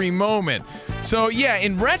in every moment. So, yeah,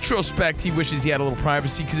 in retrospect, he wishes he had a little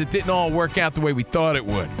privacy because it didn't all work out the way we thought it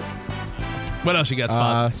would. What else you got,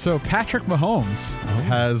 Spot? So Patrick Mahomes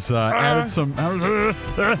has added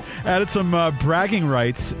some bragging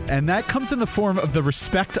rights, and that comes in the form of the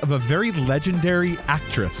respect of a very legendary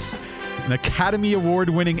actress, an Academy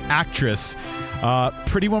Award-winning actress,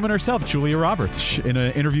 Pretty Woman herself, Julia Roberts. In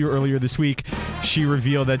an interview earlier this week, she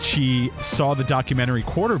revealed that she saw the documentary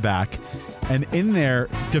Quarterback, and in there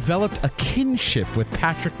developed a kinship with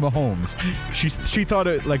Patrick Mahomes. She thought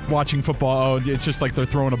it like watching football, it's just like they're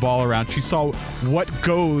throwing a ball around. She saw what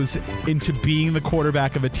goes into being the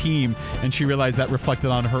quarterback of a team, and she realized that reflected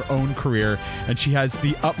on her own career, and she has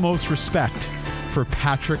the utmost respect for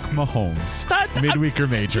Patrick Mahomes. Midweek or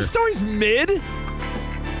major. The story's mid.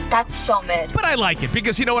 That's so mid. But I like it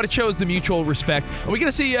because you know what? It shows the mutual respect. Are we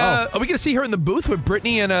gonna see? Are we gonna see her in the booth with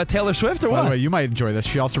Britney and Taylor Swift or what? By the way, you might enjoy this.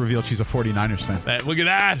 She also revealed she's a 49ers fan. Look at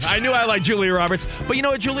that! I knew I liked Julia Roberts. But you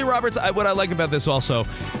know what, Julia Roberts? What I like about this also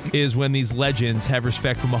is when these legends have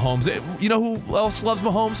respect for Mahomes. You know who else loves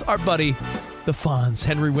Mahomes? Our buddy, the Fonz,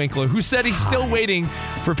 Henry Winkler, who said he's still waiting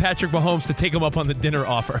for Patrick Mahomes to take him up on the dinner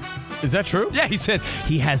offer. Is that true? Yeah, he said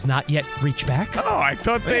he has not yet reached back. Oh, I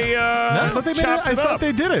thought they I thought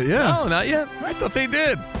they did it. Yeah. No, not yet. I thought they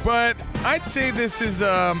did. But I'd say this is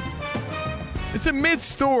it's a mid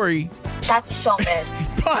story. That's so mid.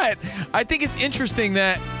 But I think it's interesting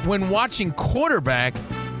that when watching Quarterback,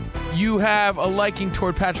 you have a liking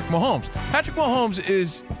toward Patrick Mahomes. Patrick Mahomes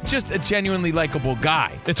is just a genuinely likable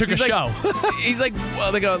guy. It took a show. He's like a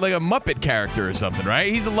Muppet character or something,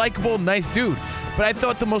 right? He's a likable, nice dude. But I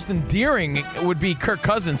thought the most endearing would be Kirk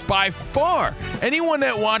Cousins by far. Anyone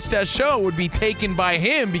that watched that show would be taken by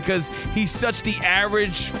him because he's such the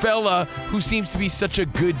average fella who seems to be such a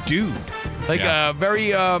good dude. Like a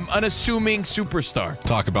very unassuming superstar.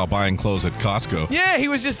 Talk about buying clothes at Costco. Yeah, he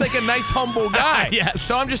was just like a nice, humble guy. Yes.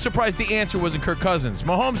 So I'm just surprised the answer wasn't Kirk Cousins.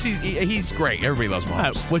 Mahomes, he's great. Everybody loves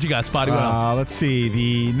Mahomes. What you got, Spotty? What else? Let's see.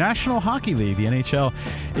 The National Hockey League, the NHL,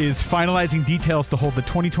 is finalizing details to hold the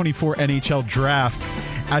 2024 NHL Draft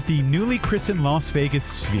at the newly christened Las Vegas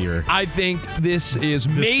Sphere. I think this is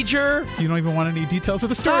major. You don't even want any details of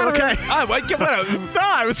the story? Okay. No,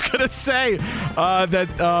 I was going to say that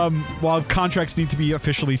while contracts need to be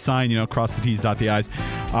officially signed, cross the T's, dot the I's,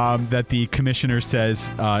 that the commissioner says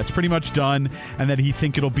it's pretty much done and that he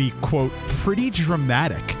think it'll be, quote, pretty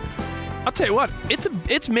dramatic. I'll tell you what,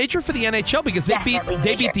 it's major for the NHL because they beat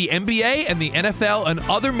the NBA and the NFL and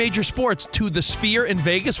other major sports to the Sphere in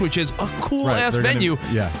Vegas, which is a cool-ass venue.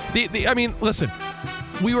 I mean, listen,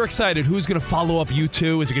 we were excited. Who's going to follow up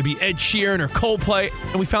U2? Is it going to be Ed Sheeran or Coldplay?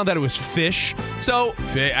 And we found out it was Fish. So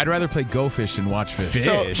I'd rather play Go Fish than watch Fish.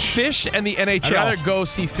 So Fish and the NHL. I'd rather go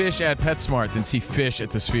see Fish at PetSmart than see Fish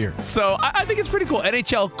at the Sphere. So I think it's pretty cool.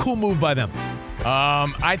 NHL, cool move by them.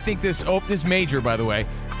 I think this major, by the way.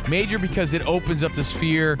 Major because it opens up the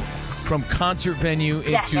Sphere from concert venue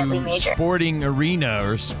into sporting arena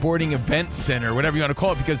or sporting event center, whatever you want to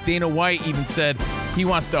call it, because Dana White even said he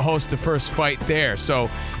wants to host the first fight there. So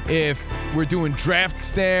if we're doing drafts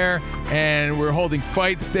there and we're holding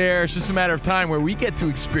fights there, it's just a matter of time where we get to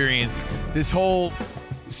experience this whole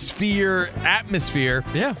Sphere atmosphere.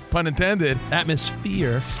 Yeah. Pun intended.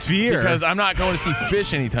 Atmosphere. Sphere. Because I'm not going to see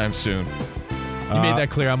Fish anytime soon. You made that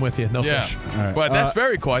clear. I'm with you. No fish. Right. But that's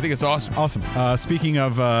very cool. I think it's awesome. Awesome. Speaking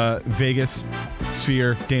of Vegas,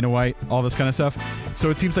 Sphere, Dana White, all this kind of stuff. So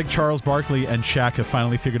it seems like Charles Barkley and Shaq have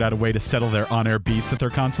finally figured out a way to settle their on-air beefs that they're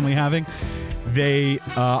constantly having. They,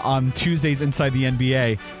 on Tuesdays Inside the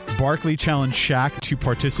NBA, Barkley challenged Shaq to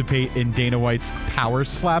participate in Dana White's Power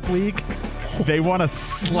Slap League. They want to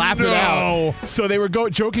slap it out. So they were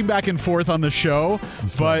joking back and forth on the show,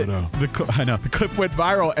 but the clip went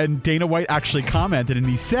viral, and Dana White actually commented, and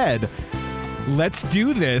he said, "Let's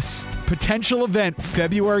do this potential event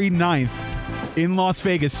February 9th in Las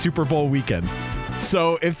Vegas, Super Bowl weekend."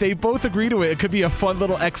 So if they both agree to it, it could be a fun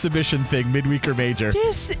little exhibition thing, midweek or major.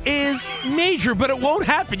 This is major, but it won't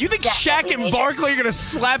happen. You think Shaq and Barkley are going to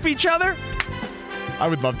slap each other? I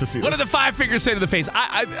would love to see this. What do the five fingers say to the face?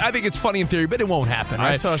 I think it's funny in theory, but it won't happen,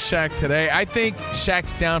 right? I saw Shaq today. I think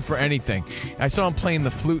Shaq's down for anything. I saw him playing the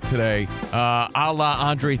flute today, a la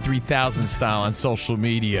Andre 3000 style on social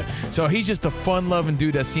media. So he's just a fun-loving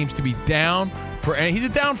dude that seems to be down for any. He's a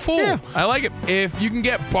down fool. Yeah, I like it. If you can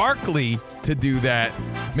get Barkley to do that,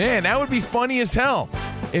 man, that would be funny as hell.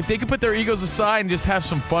 If they could put their egos aside and just have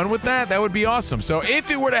some fun with that, that would be awesome. So if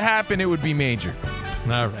it were to happen, it would be major.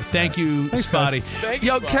 All right. Thank you, Thanks, Spotty. Thank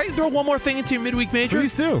you, can I throw one more thing into your midweek major?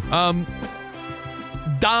 Please do. Dom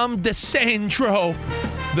DeSandro,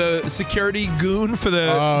 the security goon for the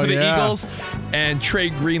Eagles, and Trey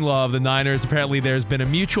Greenlaw of the Niners. Apparently, there's been a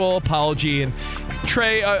mutual apology, and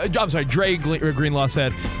Dre Greenlaw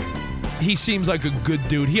said he seems like a good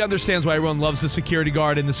dude. He understands why everyone loves the security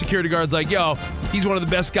guard, and the security guard's like, yo, he's one of the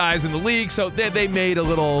best guys in the league. So they made a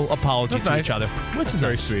little apology to each other, which is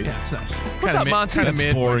very sweet. Yeah, it's nice. What's up, Monty? That's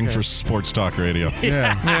boring for sports talk radio.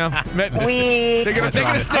 Yeah. They're gonna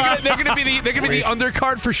be the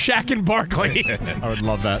undercard for Shaq and Barkley. I would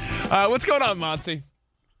love that. What's going on, Monty?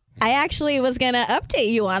 I actually was going to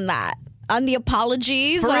update you on that. On the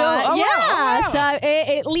apologies. For real? Wow. So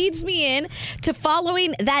it leads me in to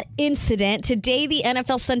following that incident. Today, the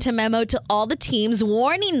NFL sent a memo to all the teams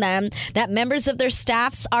warning them that members of their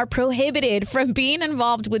staffs are prohibited from being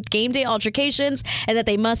involved with game day altercations and that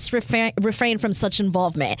they must refrain from such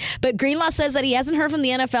involvement. But Greenlaw says that he hasn't heard from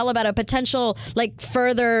the NFL about a potential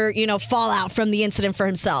further, fallout from the incident for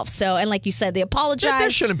himself. So, and like you said, they apologize. There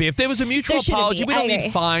shouldn't be. If there was a mutual apology, we don't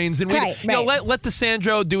need fines. And let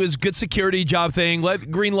DeSandro do his good security job thing.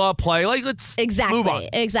 Let Greenlaw play. Let's move on.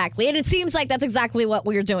 Exactly. And it seems like that's exactly what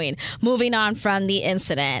we're doing. Moving on from the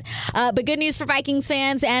incident. But good news for Vikings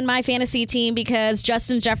fans and my fantasy team because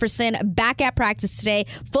Justin Jefferson back at practice today,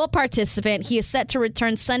 full participant. He is set to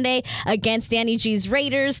return Sunday against Danny G's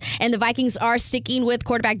Raiders, and the Vikings are sticking with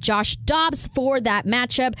quarterback Josh Dobbs for that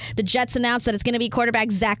matchup. The Jets announced that it's going to be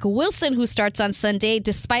quarterback Zach Wilson who starts on Sunday.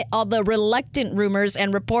 Despite all the reluctant rumors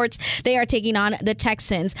and reports, they are taking on the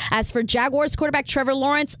Texans. As for Jaguars quarterback Trevor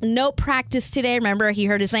Lawrence, no practice today. Remember, he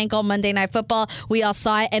hurt his ankle Monday Night Football. We all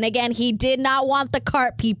saw it. And again, he did not want the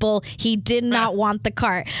cart, people. He did not want the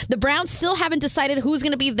cart. The Browns still haven't decided who's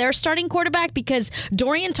going to be their starting quarterback because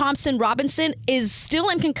Dorian Thompson-Robinson is still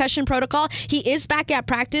in concussion protocol. He is back at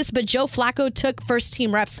practice, but Joe Flacco took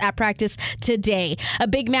first-team reps at practice today. A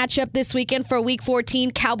big matchup this weekend for Week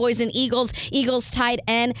 14, Cowboys and Eagles. Eagles tight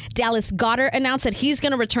end Dallas Goedert announced that he's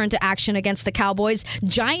going to return to action against the Cowboys.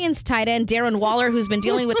 Giants tight end Darren Waller, who's been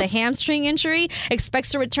dealing with a hamstring injury, expects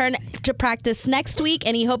to return to practice next week,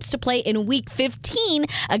 and he hopes to play in Week 15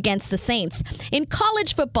 against the Saints. In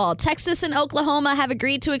college football, Texas and Oklahoma have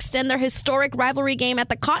agreed to extend their historic rivalry game at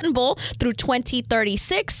the Cotton Bowl through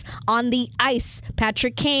 2036 on the ice.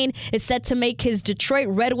 Patrick Kane is set to make his Detroit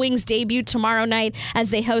Red Wings debut tomorrow night as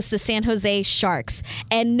they host the San Jose Sharks.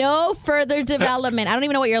 And no further development. I don't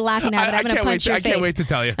even know what you're laughing at, but I'm going to punch your face. I can't wait to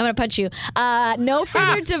tell you. I'm going to punch you. No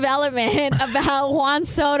further development about Juan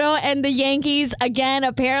Soto and the Yankees. Again,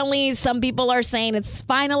 apparently some people are saying it's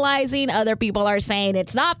finalizing. Other people are saying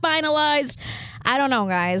it's not finalized. I don't know,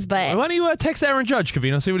 guys, but... Why don't you text Aaron Judge,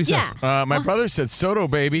 Covino, see what he says? My brother said Soto,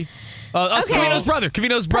 baby. Okay. Covino's brother.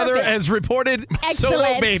 Covino's brother Perfect. has reported Excellent.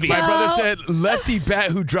 Soto, baby. So- My brother said lefty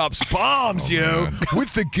bat who drops bombs,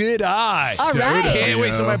 with the good eye. All right. Can't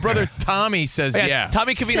wait. So my brother Tommy says, yeah.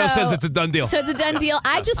 Tommy Covino says it's a done deal. So it's a done deal.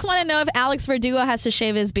 I just want to know if Alex Verdugo has to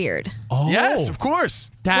shave his beard. Yes, of course.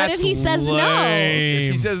 That's What if he says no? lame.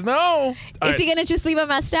 If he says no, Is he going to just leave a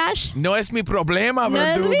mustache? no es mi problema, No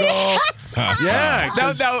es mi- Verdugo. Yeah, Now,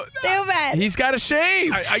 'cause Stupid. he's got to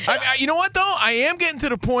shave. You know what, though? I am getting to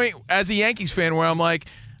the point as a Yankees fan where I'm like,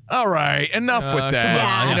 all right, enough with come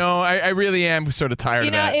that. on. You know, I really am sort of tired You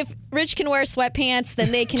of know, that. if Rich can wear sweatpants,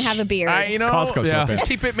 then they can have a beard. Costco sweatpants. Just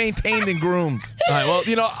keep it maintained and groomed. All right, well,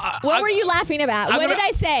 What were you laughing about? What did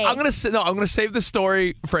I say? I'm gonna save the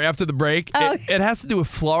story for after the break. Oh. It has to do with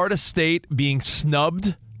Florida State being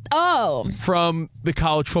snubbed Oh. from the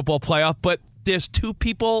college football playoff, but there's two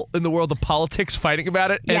people in the world of politics fighting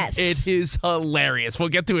about it, and Yes. it is hilarious. We'll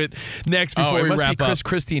get to it next before it we must wrap be Chris up.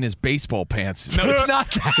 Christie in his baseball pants. No, it's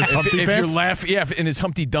not that. if you're laughing, in his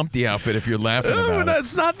Humpty Dumpty outfit. If you're laughing about it,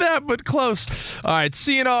 It's not that, but close. All right,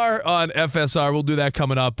 CNR on FSR. We'll do that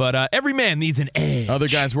coming up. But every man needs an edge. other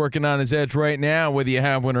guys working on his edge right now, whether you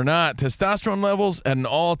have one or not. Testosterone levels at an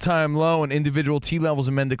all-time low, and individual T levels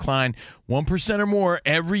in men decline 1% or more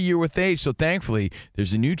every year with age. So thankfully,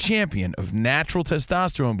 there's a new champion of natural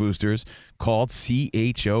testosterone boosters called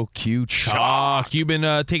CHOQ Chalk. You've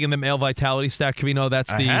been taking the male vitality stack, Covino.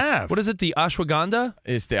 That's I the have. What is it? The ashwagandha?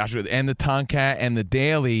 It's the and the Tonkat and the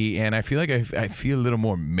Daily, and I feel like I feel a little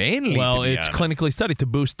more manly. Well, to be it's honest. clinically studied to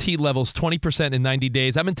boost T levels 20% in 90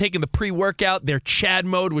 days. I've been taking the pre-workout, their Chad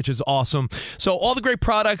mode, which is awesome. So all the great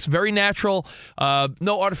products, very natural,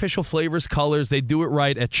 no artificial flavors, colors. They do it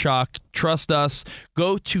right at Chalk. Trust us.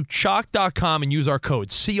 Go to chalk.com and use our code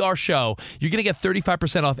CRSHOW. You're going to get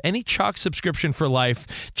 35% off any Chalk subscription for life.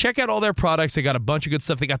 Check out all their products. They got a bunch of good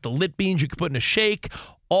stuff. They got the lit beans you can put in a shake.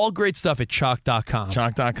 All great stuff at chalk.com.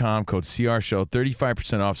 Chalk.com, code CRSHOW,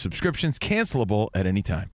 35% off subscriptions, cancelable at any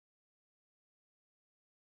time.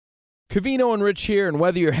 Covino and Rich here, and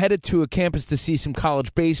whether you're headed to a campus to see some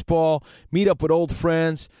college baseball, meet up with old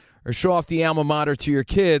friends, or show off the alma mater to your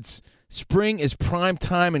kids, spring is prime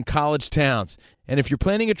time in college towns. And if you're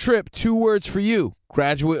planning a trip, 2 words for you: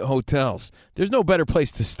 Graduate Hotels. There's no better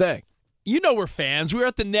place to stay. You know we're fans. We were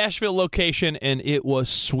at the Nashville location, and it was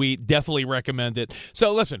sweet. Definitely recommend it.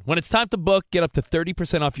 So listen, when it's time to book, get up to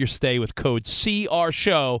 30% off your stay with code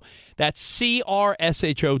CRSHOW. That's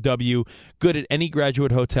CRSHOW. Good at any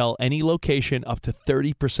Graduate Hotel, any location, up to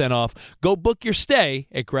 30% off. Go book your stay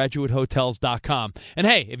at graduatehotels.com. And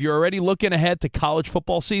hey, if you're already looking ahead to college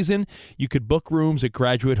football season, you could book rooms at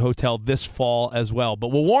Graduate Hotel this fall as well. But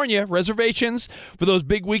we'll warn you, reservations for those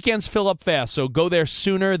big weekends fill up fast, so go there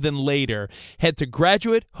sooner than later. Head to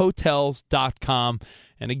graduatehotels.com.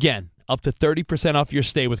 And again, up to 30% off your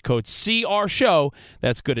stay with code CRSHOW.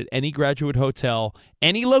 That's good at any Graduate Hotel,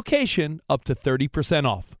 any location, up to 30%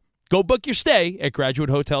 off. Go book your stay at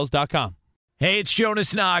graduatehotels.com. Hey, it's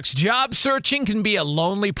Jonas Knox. Job searching can be a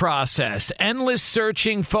lonely process. Endless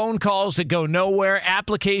searching, phone calls that go nowhere,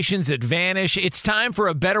 applications that vanish. It's time for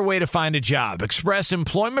a better way to find a job. Express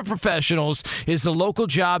Employment Professionals is the local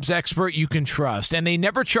jobs expert you can trust, and they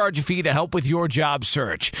never charge a fee to help with your job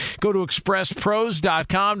search. Go to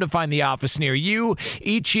expresspros.com to find the office near you.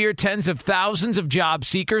 Each year, tens of thousands of job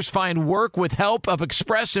seekers find work with help of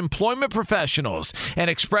Express Employment Professionals,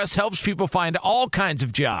 and Express helps people find all kinds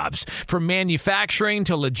of jobs, from manufacturing manufacturing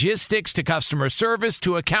to logistics to customer service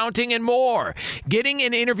to accounting and more. Getting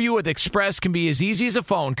an interview with Express can be as easy as a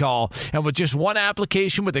phone call. And with just one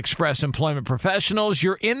application with Express Employment Professionals,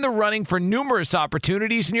 you're in the running for numerous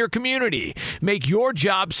opportunities in your community. Make your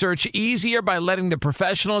job search easier by letting the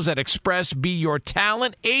professionals at Express be your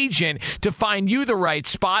talent agent to find you the right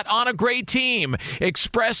spot on a great team.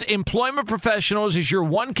 Express Employment Professionals is your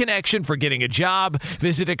one connection for getting a job.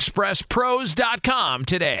 Visit expresspros.com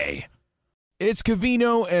today. It's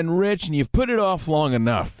Covino and Rich, and you've put it off long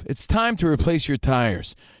enough. It's time to replace your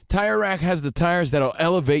tires. Tire Rack has the tires that'll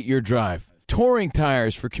elevate your drive. Touring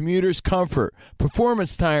tires for commuters' comfort.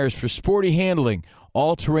 Performance tires for sporty handling.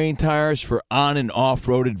 All-terrain tires for on- and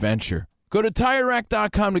off-road adventure. Go to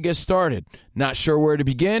TireRack.com to get started. Not sure where to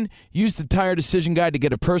begin? Use the Tire Decision Guide to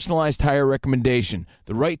get a personalized tire recommendation.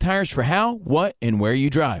 The right tires for how, what, and where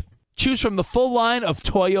you drive. Choose from the full line of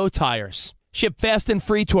Toyo tires. Ship fast and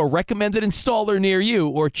free to a recommended installer near you,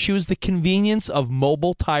 or choose the convenience of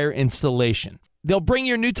mobile tire installation. They'll bring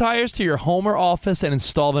your new tires to your home or office and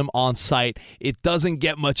install them on site. It doesn't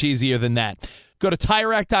get much easier than that. Go to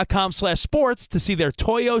TireRack.com/sports to see their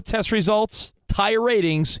Toyo test results, tire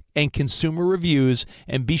ratings, and consumer reviews,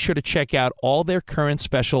 and be sure to check out all their current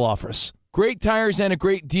special offers. Great tires and a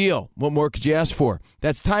great deal. What more could you ask for?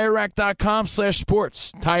 That's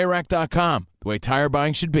TireRack.com/sports. TireRack.com, the way tire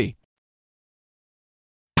buying should be.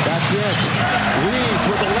 That's it. Reeves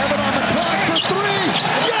with 11 on the clock for three.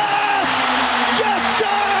 Yes! Yes,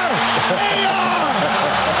 sir! A.R.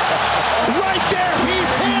 Right there,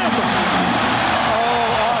 he's him.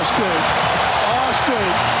 Oh,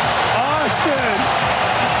 Austin.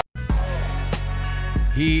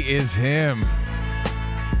 He is him.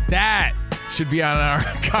 That should be on our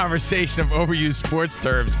conversation of overused sports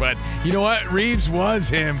terms. But you know what? Reeves was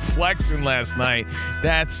him flexing last night.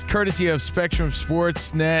 That's courtesy of Spectrum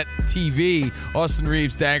Sportsnet TV. Austin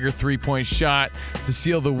Reeves' dagger three-point shot to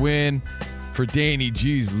seal the win for Danny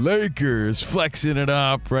G's Lakers, flexing it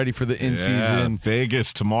up, ready for the in-season.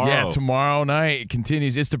 Vegas tomorrow. Yeah, tomorrow night it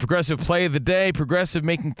continues. It's the Progressive play of the day. Progressive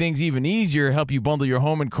making things even easier, help you bundle your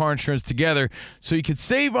home and car insurance together so you could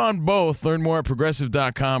save on both. Learn more at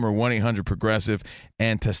Progressive.com or 1-800-PROGRESSIVE.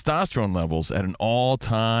 And testosterone levels at an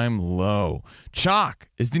all-time low. Chalk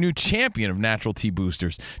is the new champion of natural tea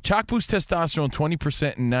boosters. Chalk boosts testosterone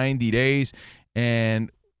 20% in 90 days,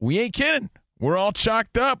 and we ain't kidding. We're all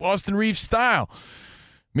chalked up, Austin Reeves style.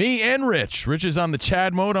 Me and Rich. Rich is on the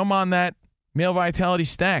Chad mode. I'm on that male vitality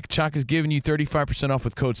stack. Chalk is giving you 35% off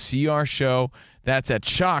with code CRSHOW. That's at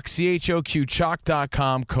Chalk, CHOQ,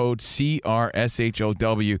 Chalk.com, code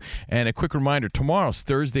CRSHOW. And a quick reminder, tomorrow's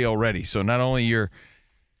Thursday already. So not only your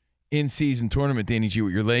in-season tournament, Danny G,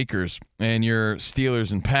 with your Lakers and your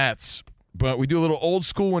Steelers and Pats, but we do a little old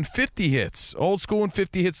school when 50 hits. Old school when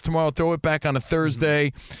 50 hits tomorrow. Throw it back on a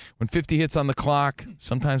Thursday when 50 hits on the clock.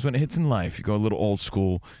 Sometimes when it hits in life, you go a little old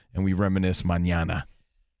school and we reminisce mañana.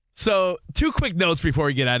 So, two quick notes before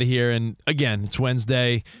we get out of here. And again, it's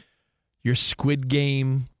Wednesday. Your Squid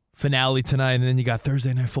Game finale tonight, and then you got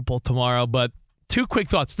Thursday Night Football tomorrow. But two quick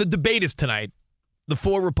thoughts. The debate is tonight. The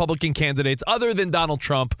four Republican candidates, other than Donald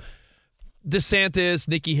Trump, DeSantis,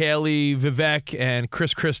 Nikki Haley, Vivek, and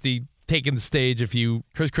Chris Christie, taking the stage.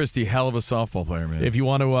 Chris Christie, hell of a softball player, man. If you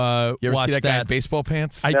want to you ever watch see that guy in baseball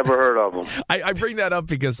pants? Never heard of him. I bring that up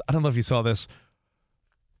because I don't know if you saw this.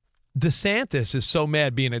 DeSantis is so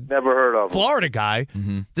mad being a Never heard of him. Florida guy.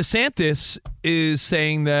 Mm-hmm. DeSantis is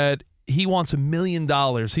saying that he wants $1 million.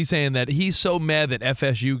 He's saying that he's so mad that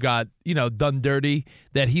FSU got, done dirty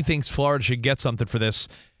that he thinks Florida should get something for this.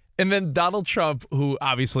 And then Donald Trump, who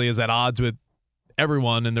obviously is at odds with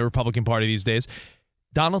everyone in the Republican Party these days,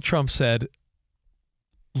 Donald Trump said,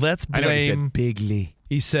 let's blame. I know he said bigly.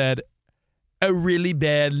 He said, a really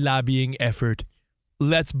bad lobbying effort.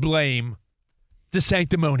 Let's blame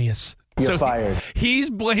DeSanctimonious. You're fired. He's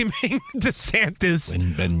blaming DeSantis.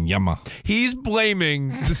 He's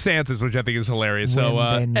blaming DeSantis, which I think is hilarious. So,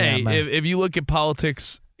 hey, if you look at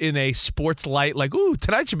politics in a sports light, like, ooh,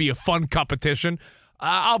 tonight should be a fun competition,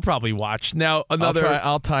 I'll probably watch. Now,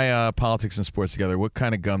 I'll tie politics and sports together. What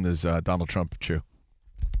kind of gum does Donald Trump chew?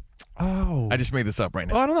 Oh. I just made this up right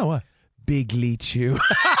now. Oh, I don't know what. Bigly chew.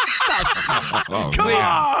 Stop. Come on.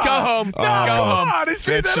 Go home. Go home. That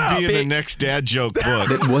should be in the next dad joke book.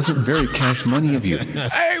 That wasn't very cash money of you.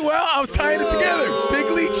 Hey, well, I was tying it together.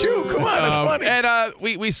 Bigly chew. Come on, that's funny. And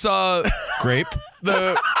we saw grape.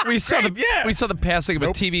 We saw the passing of a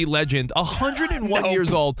TV legend, 101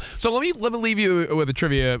 years old. So let me leave you with a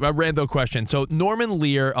rando question. So Norman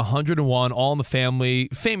Lear, 101, All in the Family,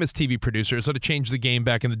 famous TV producer, sort of changed the game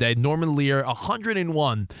back in the day. Norman Lear,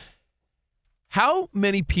 101. How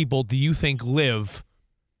many people do you think live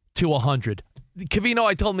to 100? Covino,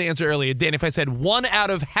 I told him the answer earlier. Dan, if I said 1 out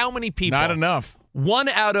of how many people? Not enough. 1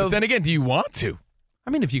 out of... But then again, do you want to? I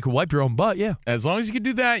mean, if you could wipe your own butt, yeah. As long as you can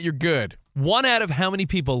do that, you're good. 1 out of how many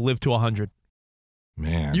people live to 100?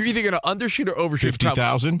 Man. You're either going to undershoot or overshoot.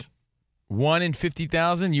 50,000? 1 in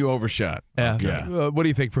 50,000, you overshot. Yeah. Okay. What do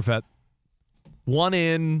you think, Profet? 1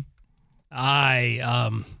 in... I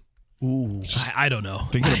don't know.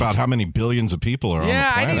 Thinking about how many billions of people are on the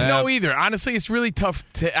planet. I didn't know either. Honestly, it's really tough.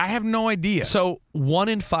 I have no idea. So 1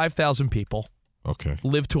 in 5,000 people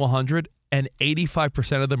live to 100, and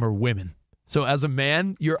 85% of them are women. So as a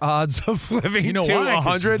man, your odds of living to why?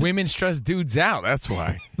 100... Women stress dudes out. That's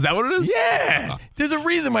why. Is that what it is? Yeah. There's a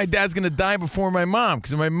reason my dad's going to die before my mom,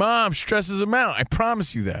 because my mom stresses him out. I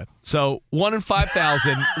promise you that. So 1 in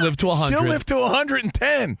 5,000 live to 100. She'll live to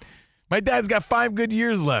 110. My dad's got 5 good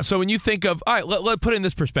years left. So when you think of, all right, let put it in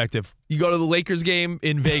this perspective. You go to the Lakers game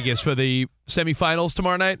in Vegas for the semifinals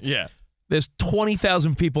tomorrow night. Yeah. There's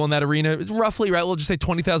 20,000 people in that arena. It's roughly, right? We'll just say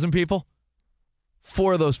 20,000 people.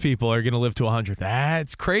 4 of those people are going to live to 100.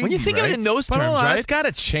 That's crazy. When you think of it in those But terms, hold on, right? It's got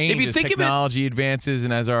to change If you as think technology advances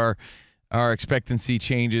and as our expectancy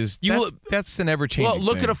changes. That's an ever-changing Well,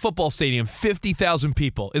 look thing. at a football stadium, 50,000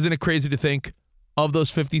 people. Isn't it crazy to think of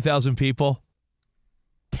those 50,000 people,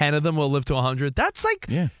 10 of them will live to 100? That's like,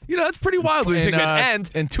 that's pretty wild when you think about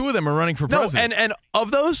it. And 2 of them are running for president. And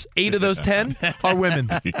of those, 8 of those 10 are women.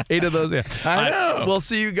 8 of those, yeah. I know. We'll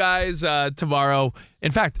see you guys tomorrow.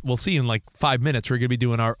 In fact, we'll see you in like 5 minutes. We're going to be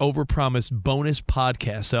doing our Overpromise bonus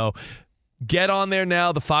podcast. So get on there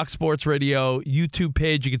now, the Fox Sports Radio YouTube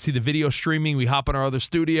page. You can see the video streaming. We hop in our other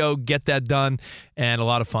studio, get that done, and a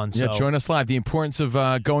lot of fun. So. Yeah, join us live. The importance of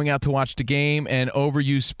going out to watch the game and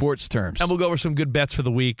overuse sports terms. And we'll go over some good bets for the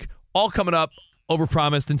week. All coming up,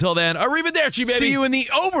 Overpromised. Until then, arrivederci, baby. See you in the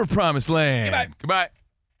Overpromised land. Goodbye.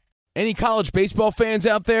 Any college baseball fans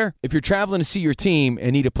out there? If you're traveling to see your team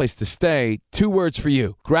and need a place to stay, 2 words for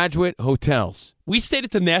you: Graduate Hotels. We stayed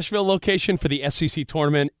at the Nashville location for the SEC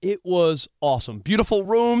tournament. It was awesome. Beautiful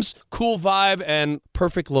rooms, cool vibe, and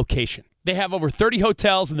perfect location. They have over 30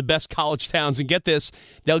 hotels in the best college towns. And get this,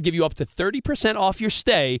 they'll give you up to 30% off your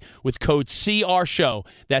stay with code CRSHOW.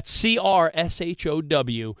 That's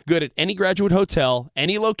CRSHOW. Good at any Graduate Hotel,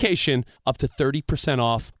 any location, up to 30%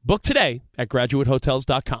 off. Book today at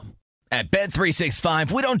graduatehotels.com. At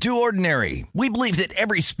Bet365, we don't do ordinary. We believe that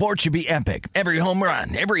every sport should be epic. Every home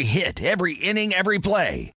run, every hit, every inning, every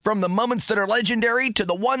play. From the moments that are legendary to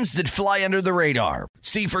the ones that fly under the radar.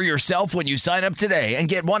 See for yourself when you sign up today and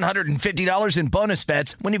get $150 in bonus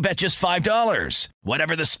bets when you bet just $5.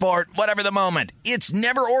 Whatever the sport, whatever the moment, it's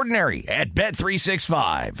never ordinary at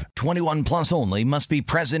Bet365. 21 plus only. Must be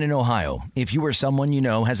present in Ohio. If you or someone you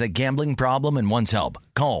know has a gambling problem and wants help,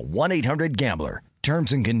 call 1-800-GAMBLER.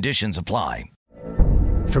 Terms and conditions apply.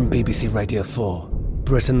 From BBC Radio 4,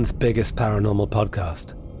 Britain's biggest paranormal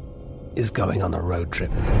podcast is going on a road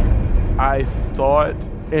trip. I thought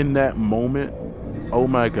in that moment, oh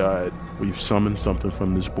my God, we've summoned something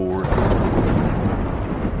from this board.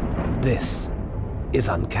 This is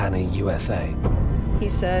Uncanny USA. He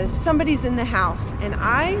says, somebody's in the house, and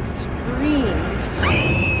I screamed.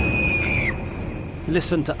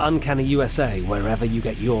 Listen to Uncanny USA wherever you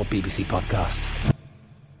get your BBC podcasts,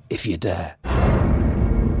 if you dare.